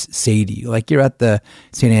kids say to you? Like, you're at the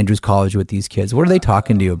St. Andrew's College with these kids. What are they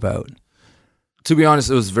talking to you about? To be honest,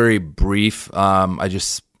 it was very brief. I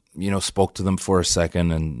just, spoke to them for a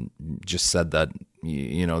second and just said that,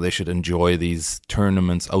 they should enjoy these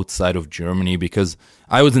tournaments outside of Germany, because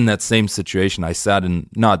I was in that same situation. I sat in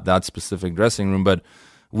not that specific dressing room, but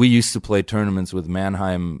we used to play tournaments with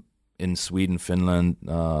Mannheim in Sweden, Finland.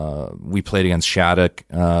 We played against Shattuck.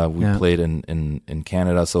 We played in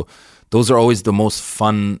Canada. So those are always the most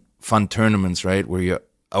fun tournaments, right? Where you're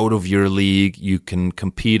out of your league, you can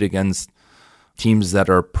compete against teams that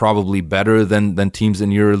are probably better than teams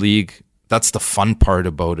in your league. That's the fun part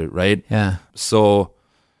about it, right? Yeah. So,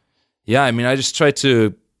 yeah, I mean, I just try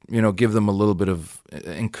to, give them a little bit of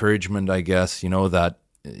encouragement, I guess, that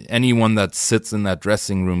anyone that sits in that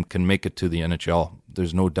dressing room can make it to the NHL.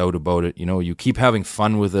 There's no doubt about it. You keep having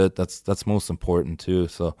fun with it. That's most important too.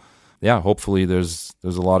 So, yeah, hopefully there's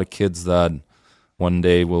a lot of kids that one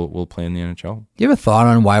day will play in the NHL. Do you have a thought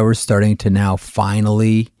on why we're starting to now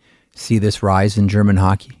finally see this rise in German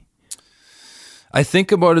hockey? I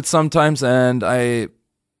think about it sometimes, and I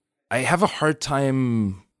have a hard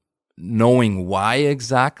time knowing why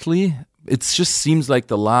exactly. It just seems like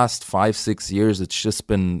the last 5-6 years, it's just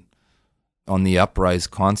been on the uprise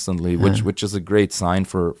constantly, which is a great sign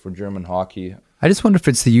for German hockey. I just wonder if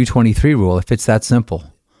it's the U23 rule, if it's that simple.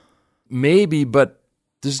 Maybe, but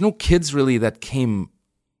there's no kids really that came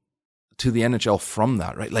to the NHL from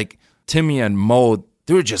that, right? Like Timmy and Mo,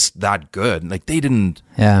 they were just that good. Like they didn't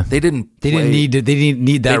need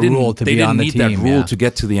that rule to be on the team. They didn't need that rule to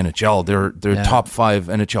get to the NHL. They're top 5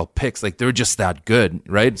 NHL picks. Like they're just that good,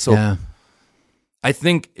 right? So I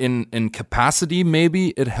think in capacity, maybe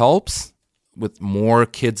it helps with more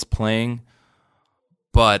kids playing,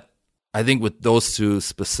 but I think with those two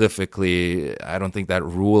specifically, I don't think that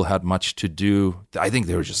rule had much to do. I think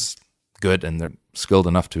they were just good and they're skilled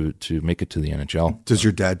enough to make it to the NHL. Does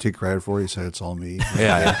your dad take credit for it? He said it's all me.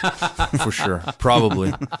 Yeah, for sure.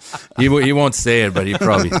 Probably. He won't say it, but he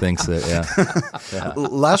probably thinks it. Yeah.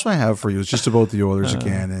 Last one I have for you is just about the Oilers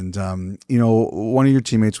again. And, one of your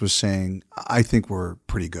teammates was saying, I think we're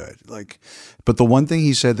pretty good. But the one thing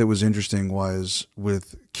he said that was interesting was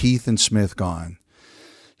with Keith and Smith gone,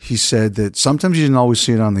 he said that sometimes you didn't always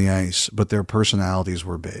see it on the ice, but their personalities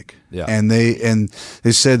were big. Yeah. And they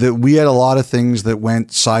said that we had a lot of things that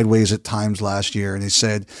went sideways at times last year. And they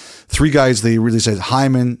said 3 guys, they really said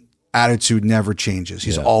Hyman, attitude never changes.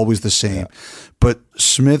 He's always the same. Yeah. But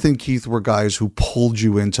Smith and Keith were guys who pulled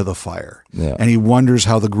you into the fire. Yeah. And he wonders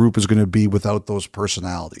how the group is going to be without those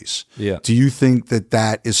personalities. Yeah. Do you think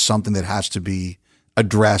that is something that has to be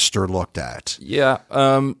addressed or looked at? Yeah.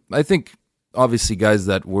 I think obviously guys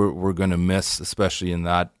that we're going to miss, especially in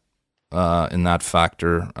that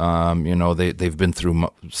factor. They've been through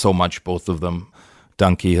so much, both of them.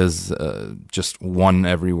 Dunkey has just won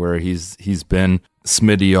everywhere he's been.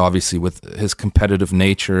 Smitty, obviously, with his competitive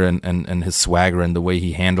nature and his swagger and the way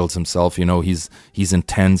he handles himself, he's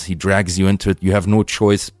intense. He drags you into it. You have no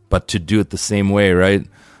choice but to do it the same way, right?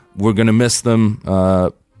 We're going to miss them,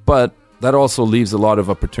 but that also leaves a lot of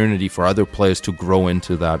opportunity for other players to grow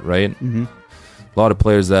into that, right? Mm-hmm. A lot of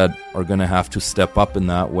players that are going to have to step up in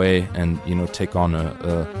that way and take on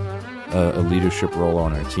a leadership role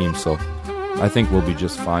on our team. So I think we'll be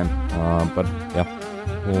just fine. But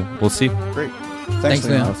yeah, we'll see. Great. Thanks,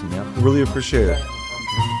 Leon. Awesome, yeah. Really appreciate it.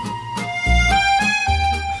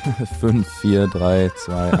 5, 4, 3, 2, 1.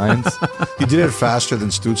 You did it faster than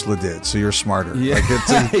Stutzla did, so you're smarter. Yeah.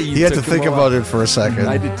 He had to think about it for a second.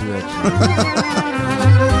 I did too, actually.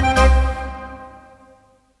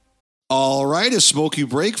 All right, a smoky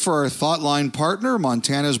break for our Thoughtline partner,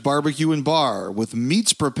 Montana's Barbecue and Bar. With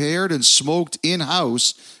meats prepared and smoked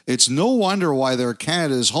in-house, it's no wonder why they're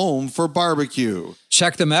Canada's home for barbecue.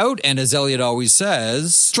 Check them out, and as Elliot always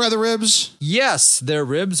says, Try the ribs. yes, their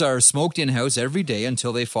ribs are smoked in-house every day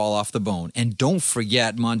until they fall off the bone. And don't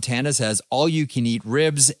forget, Montana's has all-you-can-eat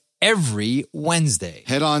ribs every Wednesday.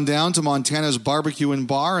 Head on down to Montana's Barbecue and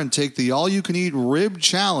Bar and take the all-you-can-eat rib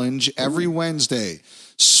challenge every Wednesday.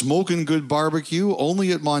 Smoking good barbecue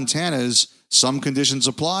only at Montana's. Some conditions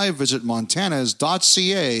apply. Visit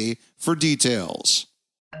montanas.ca for details.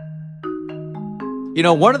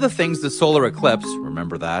 One of the things the solar eclipse,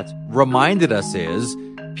 remember that, reminded us is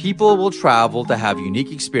people will travel to have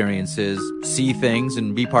unique experiences, see things,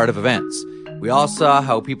 and be part of events. We all saw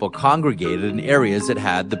how people congregated in areas that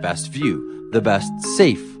had the best view, the best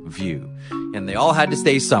safe view. And they all had to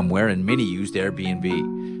stay somewhere, and many used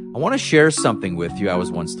Airbnb. I want to share something with you I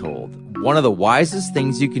was once told. One of the wisest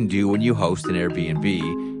things you can do when you host an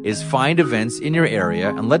Airbnb is find events in your area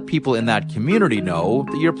and let people in that community know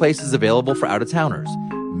that your place is available for out-of-towners.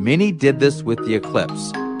 Many did this with the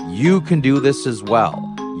eclipse. You can do this as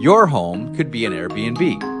well. Your home could be an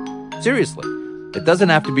Airbnb. Seriously, it doesn't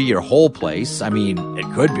have to be your whole place. I mean, it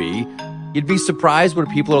could be. You'd be surprised what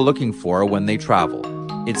people are looking for when they travel.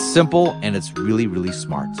 It's simple and it's really, really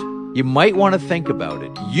smart. You might want to think about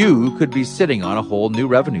it. You could be sitting on a whole new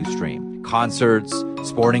revenue stream. Concerts,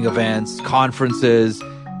 sporting events, conferences.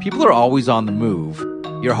 People are always on the move.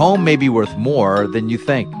 Your home may be worth more than you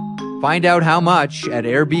think. Find out how much at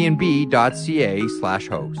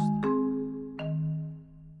airbnb.ca/host.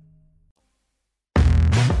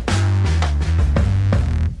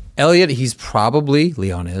 Elliot, he's probably,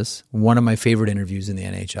 Leon is, one of my favorite interviews in the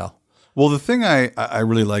NHL. Well, the thing I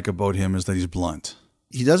really like about him is that he's blunt.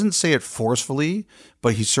 He doesn't say it forcefully,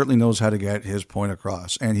 but he certainly knows how to get his point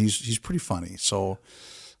across, and he's pretty funny. So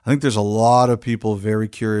I think there's a lot of people very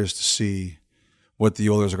curious to see what the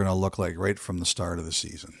Oilers are going to look like right from the start of the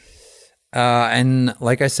season. And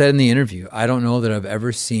like I said in the interview, I don't know that I've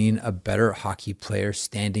ever seen a better hockey player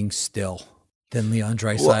standing still than Leon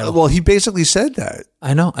Draisaitl. Well, he basically said that.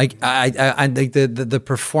 I know. I think the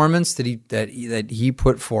performance that he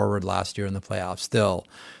put forward last year in the playoffs still,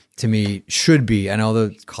 to me, should be. I know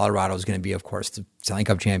that Colorado is going to be, of course, the Stanley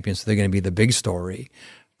Cup champions, so they're going to be the big story.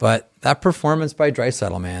 But that performance by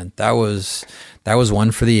Draisaitl, man, that was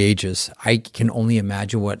one for the ages. I can only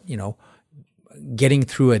imagine what getting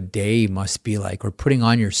through a day must be like, or putting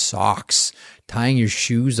on your socks, tying your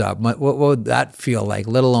shoes up. What would that feel like,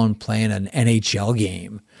 let alone playing an NHL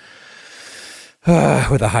game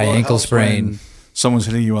with a high ankle sprain? Someone's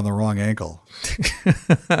hitting you on the wrong ankle.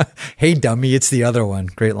 Hey, dummy, it's the other one.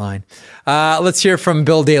 Great line. Let's hear from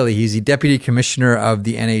Bill Daly. He's the Deputy Commissioner of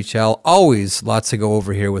the NHL. Always lots to go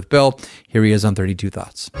over here with Bill. Here he is on 32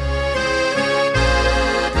 Thoughts.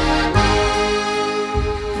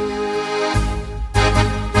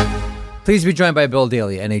 Pleased to be joined by Bill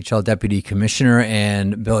Daly, NHL Deputy Commissioner.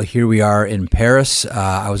 And Bill, here we are in Paris.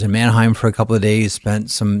 I was in Mannheim for a couple of days,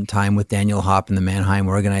 spent some time with Daniel Hopp in the Mannheim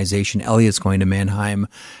organization. Elliot's going to Mannheim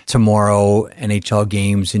tomorrow, NHL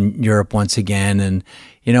games in Europe once again. And,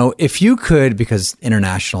 you know, if you could, because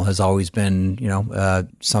international has always been,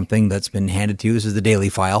 something that's been handed to you, this is the Daily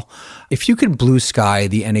File. If you could blue sky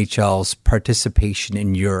the NHL's participation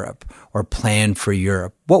in Europe or plan for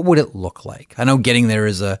Europe, what would it look like? I know getting there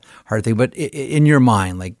is a hard thing, but in your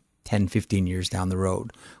mind, like 10, 15 years down the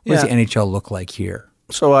road, what does the NHL look like here?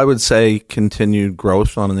 So I would say continued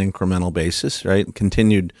growth on an incremental basis, right?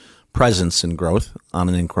 Continued presence and growth on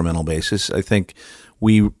an incremental basis. I think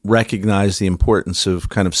we recognize the importance of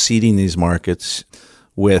kind of seeding these markets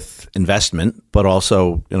with investment, but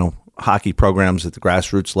also, hockey programs at the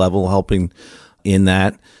grassroots level helping in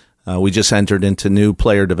that. We just entered into new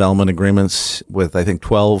player development agreements with, I think,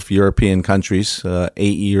 12 European countries,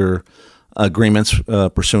 8-year agreements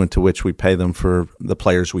pursuant to which we pay them for the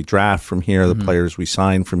players we draft from here, the players we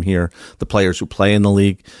sign from here, the players who play in the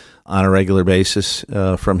league on a regular basis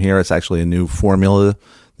from here. It's actually a new formula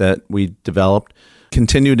that we developed.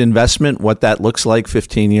 Continued investment, what that looks like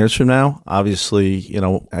 15 years from now. Obviously,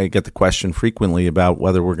 I get the question frequently about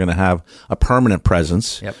whether we're going to have a permanent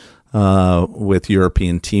presence with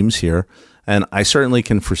European teams here. And I certainly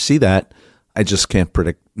can foresee that. I just can't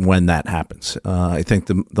predict when that happens. I think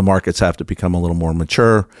the markets have to become a little more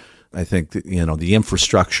mature. I think that, the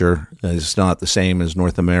infrastructure is not the same as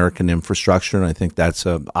North American infrastructure, and I think that's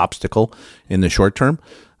an obstacle in the short term.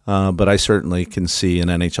 But I certainly can see an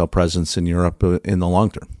NHL presence in Europe in the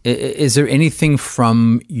long term. Is there anything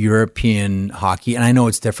from European hockey, and I know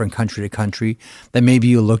it's different country to country, that maybe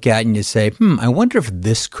you look at and you say, I wonder if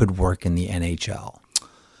this could work in the NHL?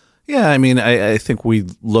 Yeah, I mean, I think we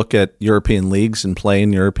look at European leagues and play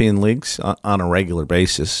in European leagues on a regular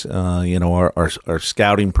basis. Our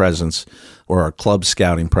scouting presence or our club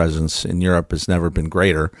scouting presence in Europe has never been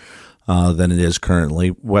greater than it is currently.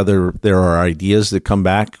 Whether there are ideas that come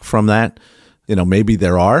back from that, maybe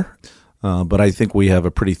there are. But I think we have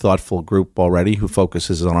a pretty thoughtful group already who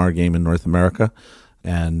focuses on our game in North America.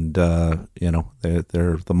 And, they're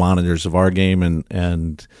the monitors of our game.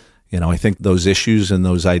 And I think those issues and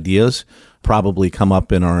those ideas probably come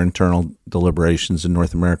up in our internal deliberations in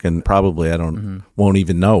North America. And probably won't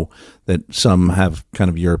even know that some have kind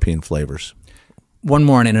of European flavors. One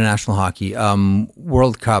more on international hockey,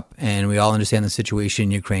 World Cup, and we all understand the situation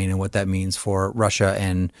in Ukraine and what that means for Russia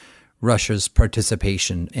and Russia's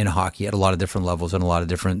participation in hockey at a lot of different levels and a lot of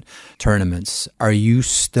different tournaments. Are you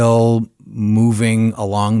still moving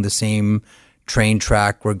along the same train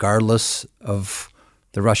track regardless of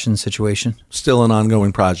the Russian situation? Still an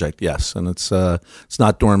ongoing project, yes, and it's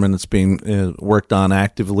not dormant. It's being worked on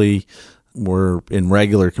actively. We're in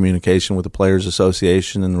regular communication with the Players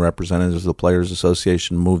Association and the representatives of the Players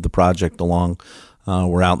Association to move the project along.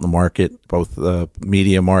 We're out in the market, both the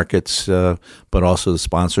media markets, but also the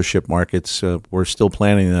sponsorship markets. We're still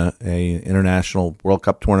planning a international World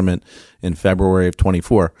Cup tournament in February of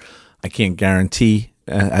 24. I can't guarantee,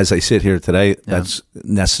 as I sit here today, that's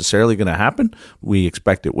necessarily going to happen. We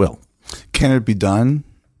expect it will. Can it be done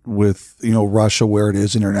with, Russia where it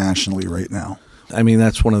is internationally right now? I mean,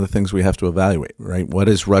 that's one of the things we have to evaluate, right? What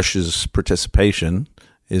is Russia's participation?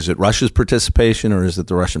 Is it Russia's participation or is it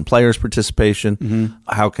the Russian players' participation?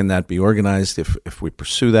 How can that be organized if we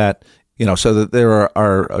pursue that? So that there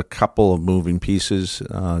are a couple of moving pieces,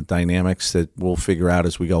 dynamics that we'll figure out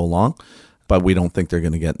as we go along. But we don't think they're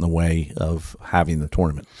going to get in the way of having the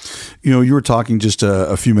tournament. You were talking just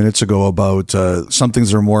a few minutes ago about some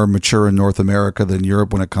things that are more mature in North America than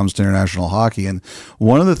Europe when it comes to international hockey. And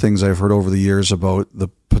one of the things I've heard over the years about the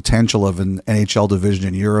potential of an NHL division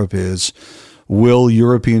in Europe is, will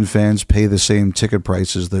European fans pay the same ticket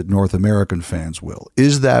prices that North American fans will?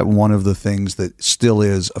 Is that one of the things that still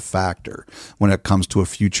is a factor when it comes to a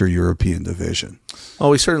future European division? Well,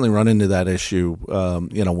 we certainly run into that issue,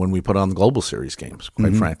 when we put on the Global Series games,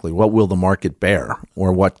 quite frankly. What will the market bear,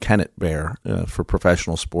 or what can it bear for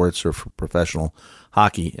professional sports or for professional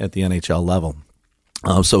hockey at the NHL level?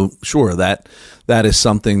 So sure, that is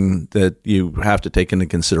something that you have to take into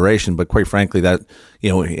consideration. But quite frankly, that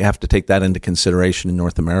you have to take that into consideration in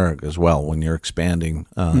North America as well when you're expanding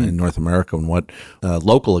in North America, and what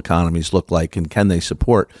local economies look like, and can they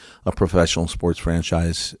support a professional sports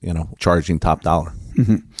franchise, charging top dollar.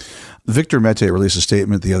 Victor Mete released a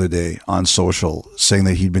statement the other day on social saying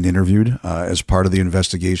that he'd been interviewed as part of the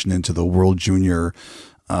investigation into the World Junior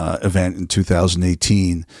event in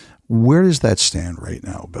 2018. Where does that stand right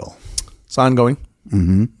now, Bill? It's ongoing.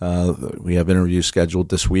 We have interviews scheduled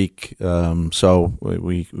this week, so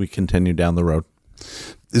we continue down the road.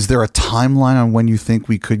 Is there a timeline on when you think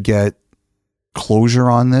we could get closure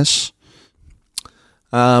on this?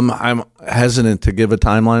 I'm hesitant to give a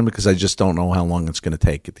timeline because I just don't know how long it's going to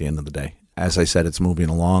take at the end of the day. As I said, it's moving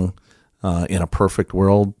along. In a perfect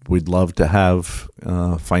world, we'd love to have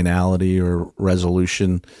finality or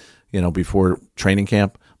resolution, before training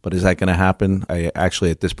camp. But is that going to happen?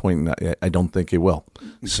 At this point, I don't think it will.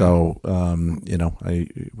 So,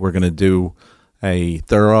 we're going to do a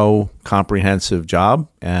thorough, comprehensive job,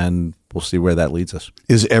 and we'll see where that leads us.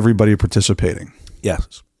 Is everybody participating?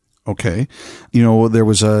 Yes. Okay. There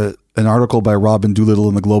was an article by Robin Doolittle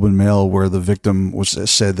in the Globe and Mail where the victim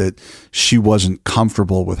said that she wasn't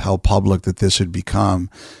comfortable with how public that this had become.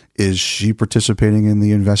 Is she participating in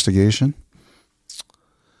the investigation?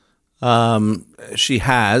 She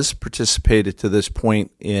has participated to this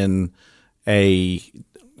point in a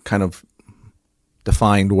kind of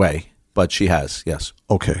defined way, but she has, yes.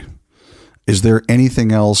 Okay. Is there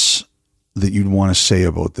anything else that you'd want to say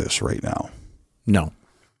about this right now? No.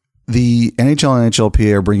 The NHL and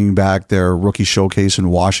NHLPA are bringing back their rookie showcase in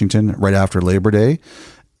Washington right after Labor Day.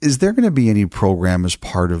 Is there going to be any program as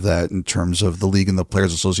part of that in terms of the league and the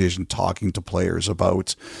Players Association talking to players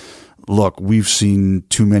about, look, we've seen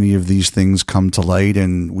too many of these things come to light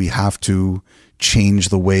and we have to change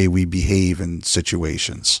the way we behave in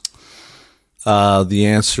situations? The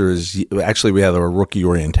answer is actually we have a rookie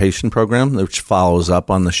orientation program which follows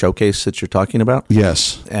up on the showcase that you're talking about.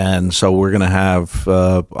 Yes. And so we're going to have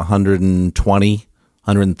 120,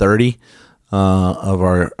 130 of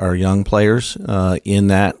our young players in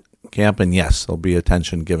that camp. And yes, there'll be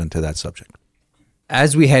attention given to that subject.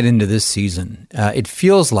 As we head into this season, it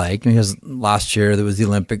feels like, because last year there was the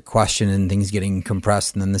Olympic question and things getting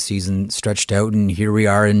compressed, and then the season stretched out, and here we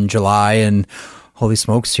are in July, and holy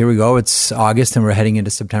smokes, here we go. It's August, and we're heading into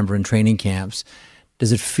September in training camps.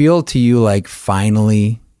 Does it feel to you like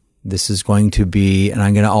finally this is going to be, and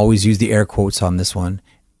I'm going to always use the air quotes on this one,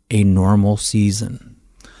 a normal season?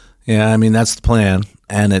 Yeah, I mean, that's the plan,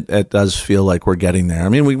 and it does feel like we're getting there. I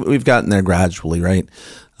mean, we've gotten there gradually, right?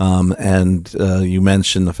 And you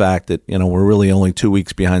mentioned the fact that, we're really only 2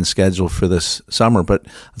 weeks behind schedule for this summer. But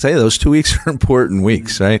I'll tell you, those 2 weeks are important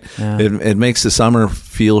weeks, right? Yeah. It makes the summer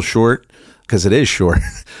feel short because it is short.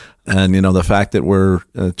 And, the fact that we're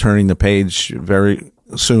turning the page very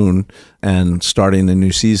soon and starting the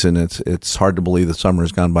new season, it's hard to believe the summer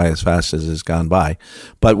has gone by as fast as it's gone by.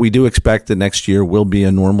 But we do expect that next year will be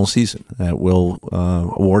a normal season. We'll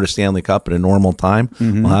award a Stanley Cup at a normal time.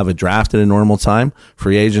 Mm-hmm. We'll have a draft at a normal time.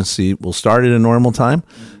 Free agency will start at a normal time.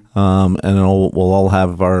 And we'll all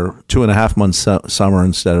have our 2.5 months summer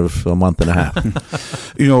instead of a month and a half.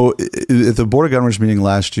 At the Board of Governors meeting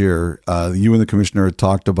last year, you and the commissioner had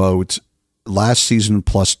talked about last season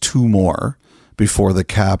plus 2 more before the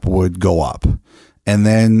cap would go up. And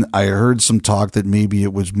then I heard some talk that maybe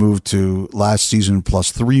it was moved to last season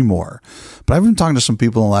plus 3 more. But I've been talking to some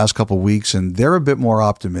people in the last couple of weeks, and they're a bit more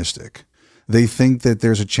optimistic. They think that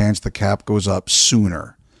there's a chance the cap goes up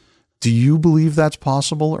sooner. Do you believe that's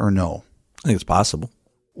possible or no? I think it's possible.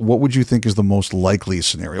 What would you think is the most likely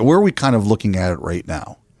scenario? Where are we kind of looking at it right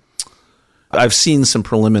now? I've seen some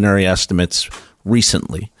preliminary estimates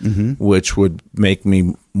recently, which would make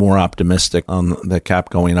me more optimistic on the cap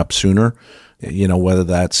going up sooner. Whether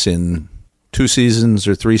that's in 2 seasons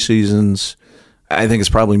or 3 seasons, I think it's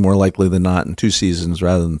probably more likely than not in 2 seasons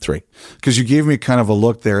rather than 3. Because you gave me kind of a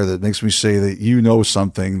look there that makes me say that you know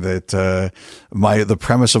something that the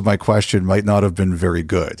premise of my question might not have been very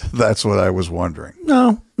good. That's what I was wondering.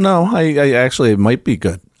 No, I actually, it might be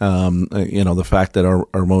good. The fact that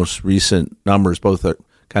our most recent numbers, both are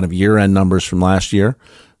kind of year-end numbers from last year,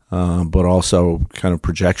 but also kind of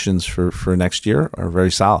projections for next year are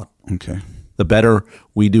very solid. Okay. The better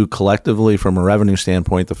we do collectively from a revenue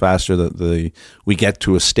standpoint, the faster that we get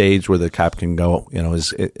to a stage where the cap can go,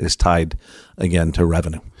 is tied again to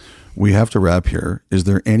revenue. We have to wrap here. Is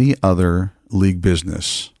there any other league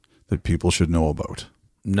business that people should know about?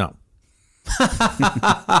 No.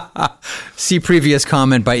 See previous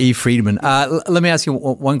comment by E. Friedman. Let me ask you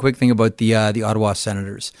one quick thing about the Ottawa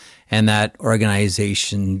Senators and that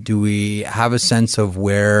organization. Do we have a sense of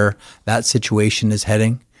where that situation is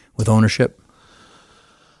heading with ownership?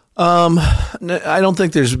 I don't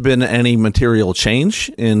think there's been any material change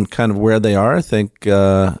in kind of where they are. I think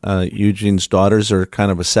Eugene's daughters are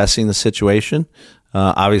kind of assessing the situation.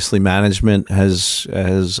 Obviously, management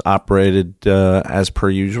has operated as per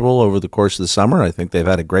usual over the course of the summer. I think they've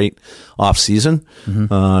had a great off season.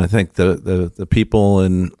 Mm-hmm. I think the people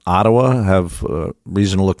in Ottawa have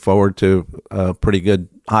reason to look forward to a pretty good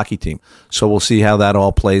hockey team. So we'll see how that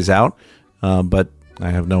all plays out. But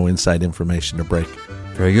I have no inside information to break.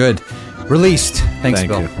 Very good. Released. Thanks,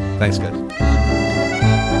 Bill. You. Thanks, guys.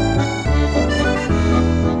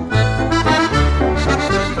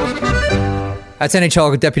 That's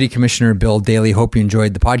NHL Deputy Commissioner Bill Daly. Hope you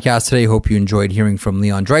enjoyed the podcast today. Hope you enjoyed hearing from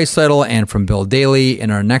Leon Draisaitl and from Bill Daly.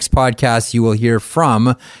 In our next podcast, you will hear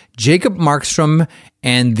from Jacob Markstrom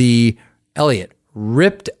and the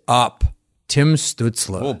ripped up Tim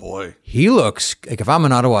Stützle. Oh, boy. He looks like, if I'm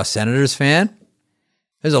an Ottawa Senators fan,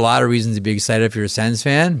 there's a lot of reasons to be excited if you're a Sens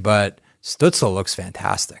fan, but Stützle looks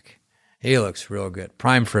fantastic. He looks real good.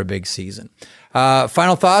 Prime for a big season.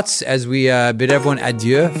 Final thoughts as we bid everyone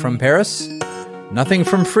adieu from Paris. Nothing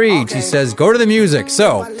from Freed. He says, go to the music.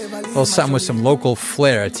 So, a little something with some local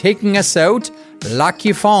flair. Taking us out, La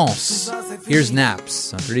Kiffance. Here's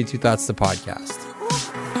Naps on 32 Thoughts, the podcast.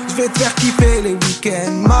 Je vais te faire kiffer les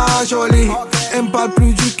week-ends, ma jolie. Elle me parle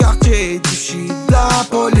plus du quartier, du shit, de la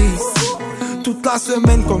police. Toute la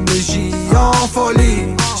semaine comme le J en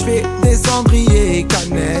folie. Je fais des cendriers,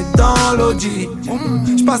 canettes dans l'audi.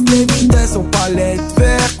 Je passe les vitesses aux palettes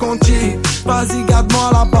vers Conti. Vas-y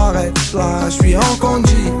garde-moi la barrette, là je suis en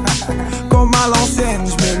condi. Comme à l'ancienne,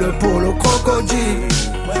 je mets le polo crocodile.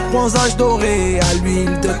 Bronzage doré à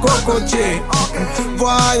l'huile de cocotier.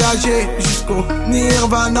 Voyager jusqu'au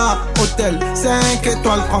Nirvana. Hôtel 5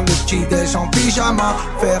 étoiles, prendre le petit déj en pyjama.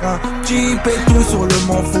 Faire un jeep et tout sur le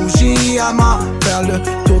mont Fujiyama. Faire le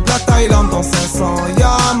tour de la Thaïlande dans 500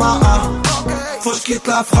 Yamaha. Faut que je quitte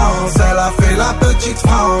la France, elle a fait la petite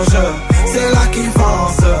frange. C'est là qui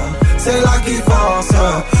pense, c'est là qui pense.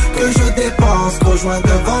 Que je dépense, rejoins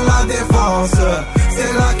devant la défense.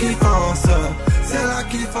 C'est là qui pense, c'est là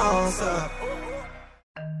qui pense.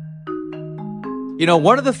 You know,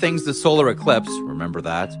 one of the things the solar eclipse, remember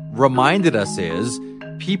that, reminded us is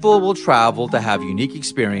people will travel to have unique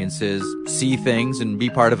experiences, see things, and be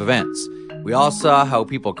part of events. We all saw how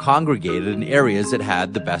people congregated in areas that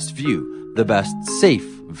had the best view, the best safe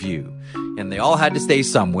view. And they all had to stay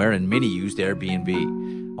somewhere, and many used Airbnb.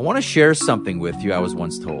 I want to share something with you I was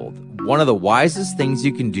once told. One of the wisest things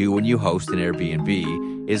you can do when you host an Airbnb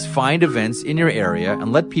is find events in your area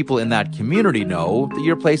and let people in that community know that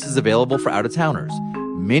your place is available for out-of-towners.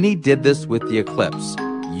 Many did this with the eclipse.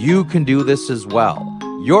 You can do this as well.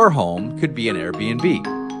 Your home could be an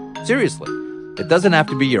Airbnb. Seriously. It doesn't have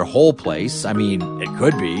to be your whole place. I mean, it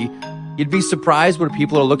could be. You'd be surprised what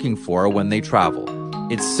people are looking for when they travel.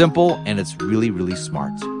 It's simple and it's really, really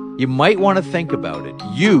smart. You might want to think about it.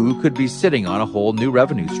 You could be sitting on a whole new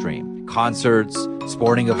revenue stream. Concerts,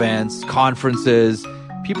 sporting events, conferences.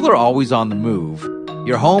 People are always on the move.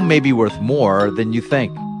 Your home may be worth more than you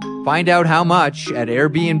think. Find out how much at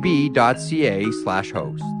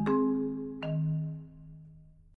airbnb.ca/host.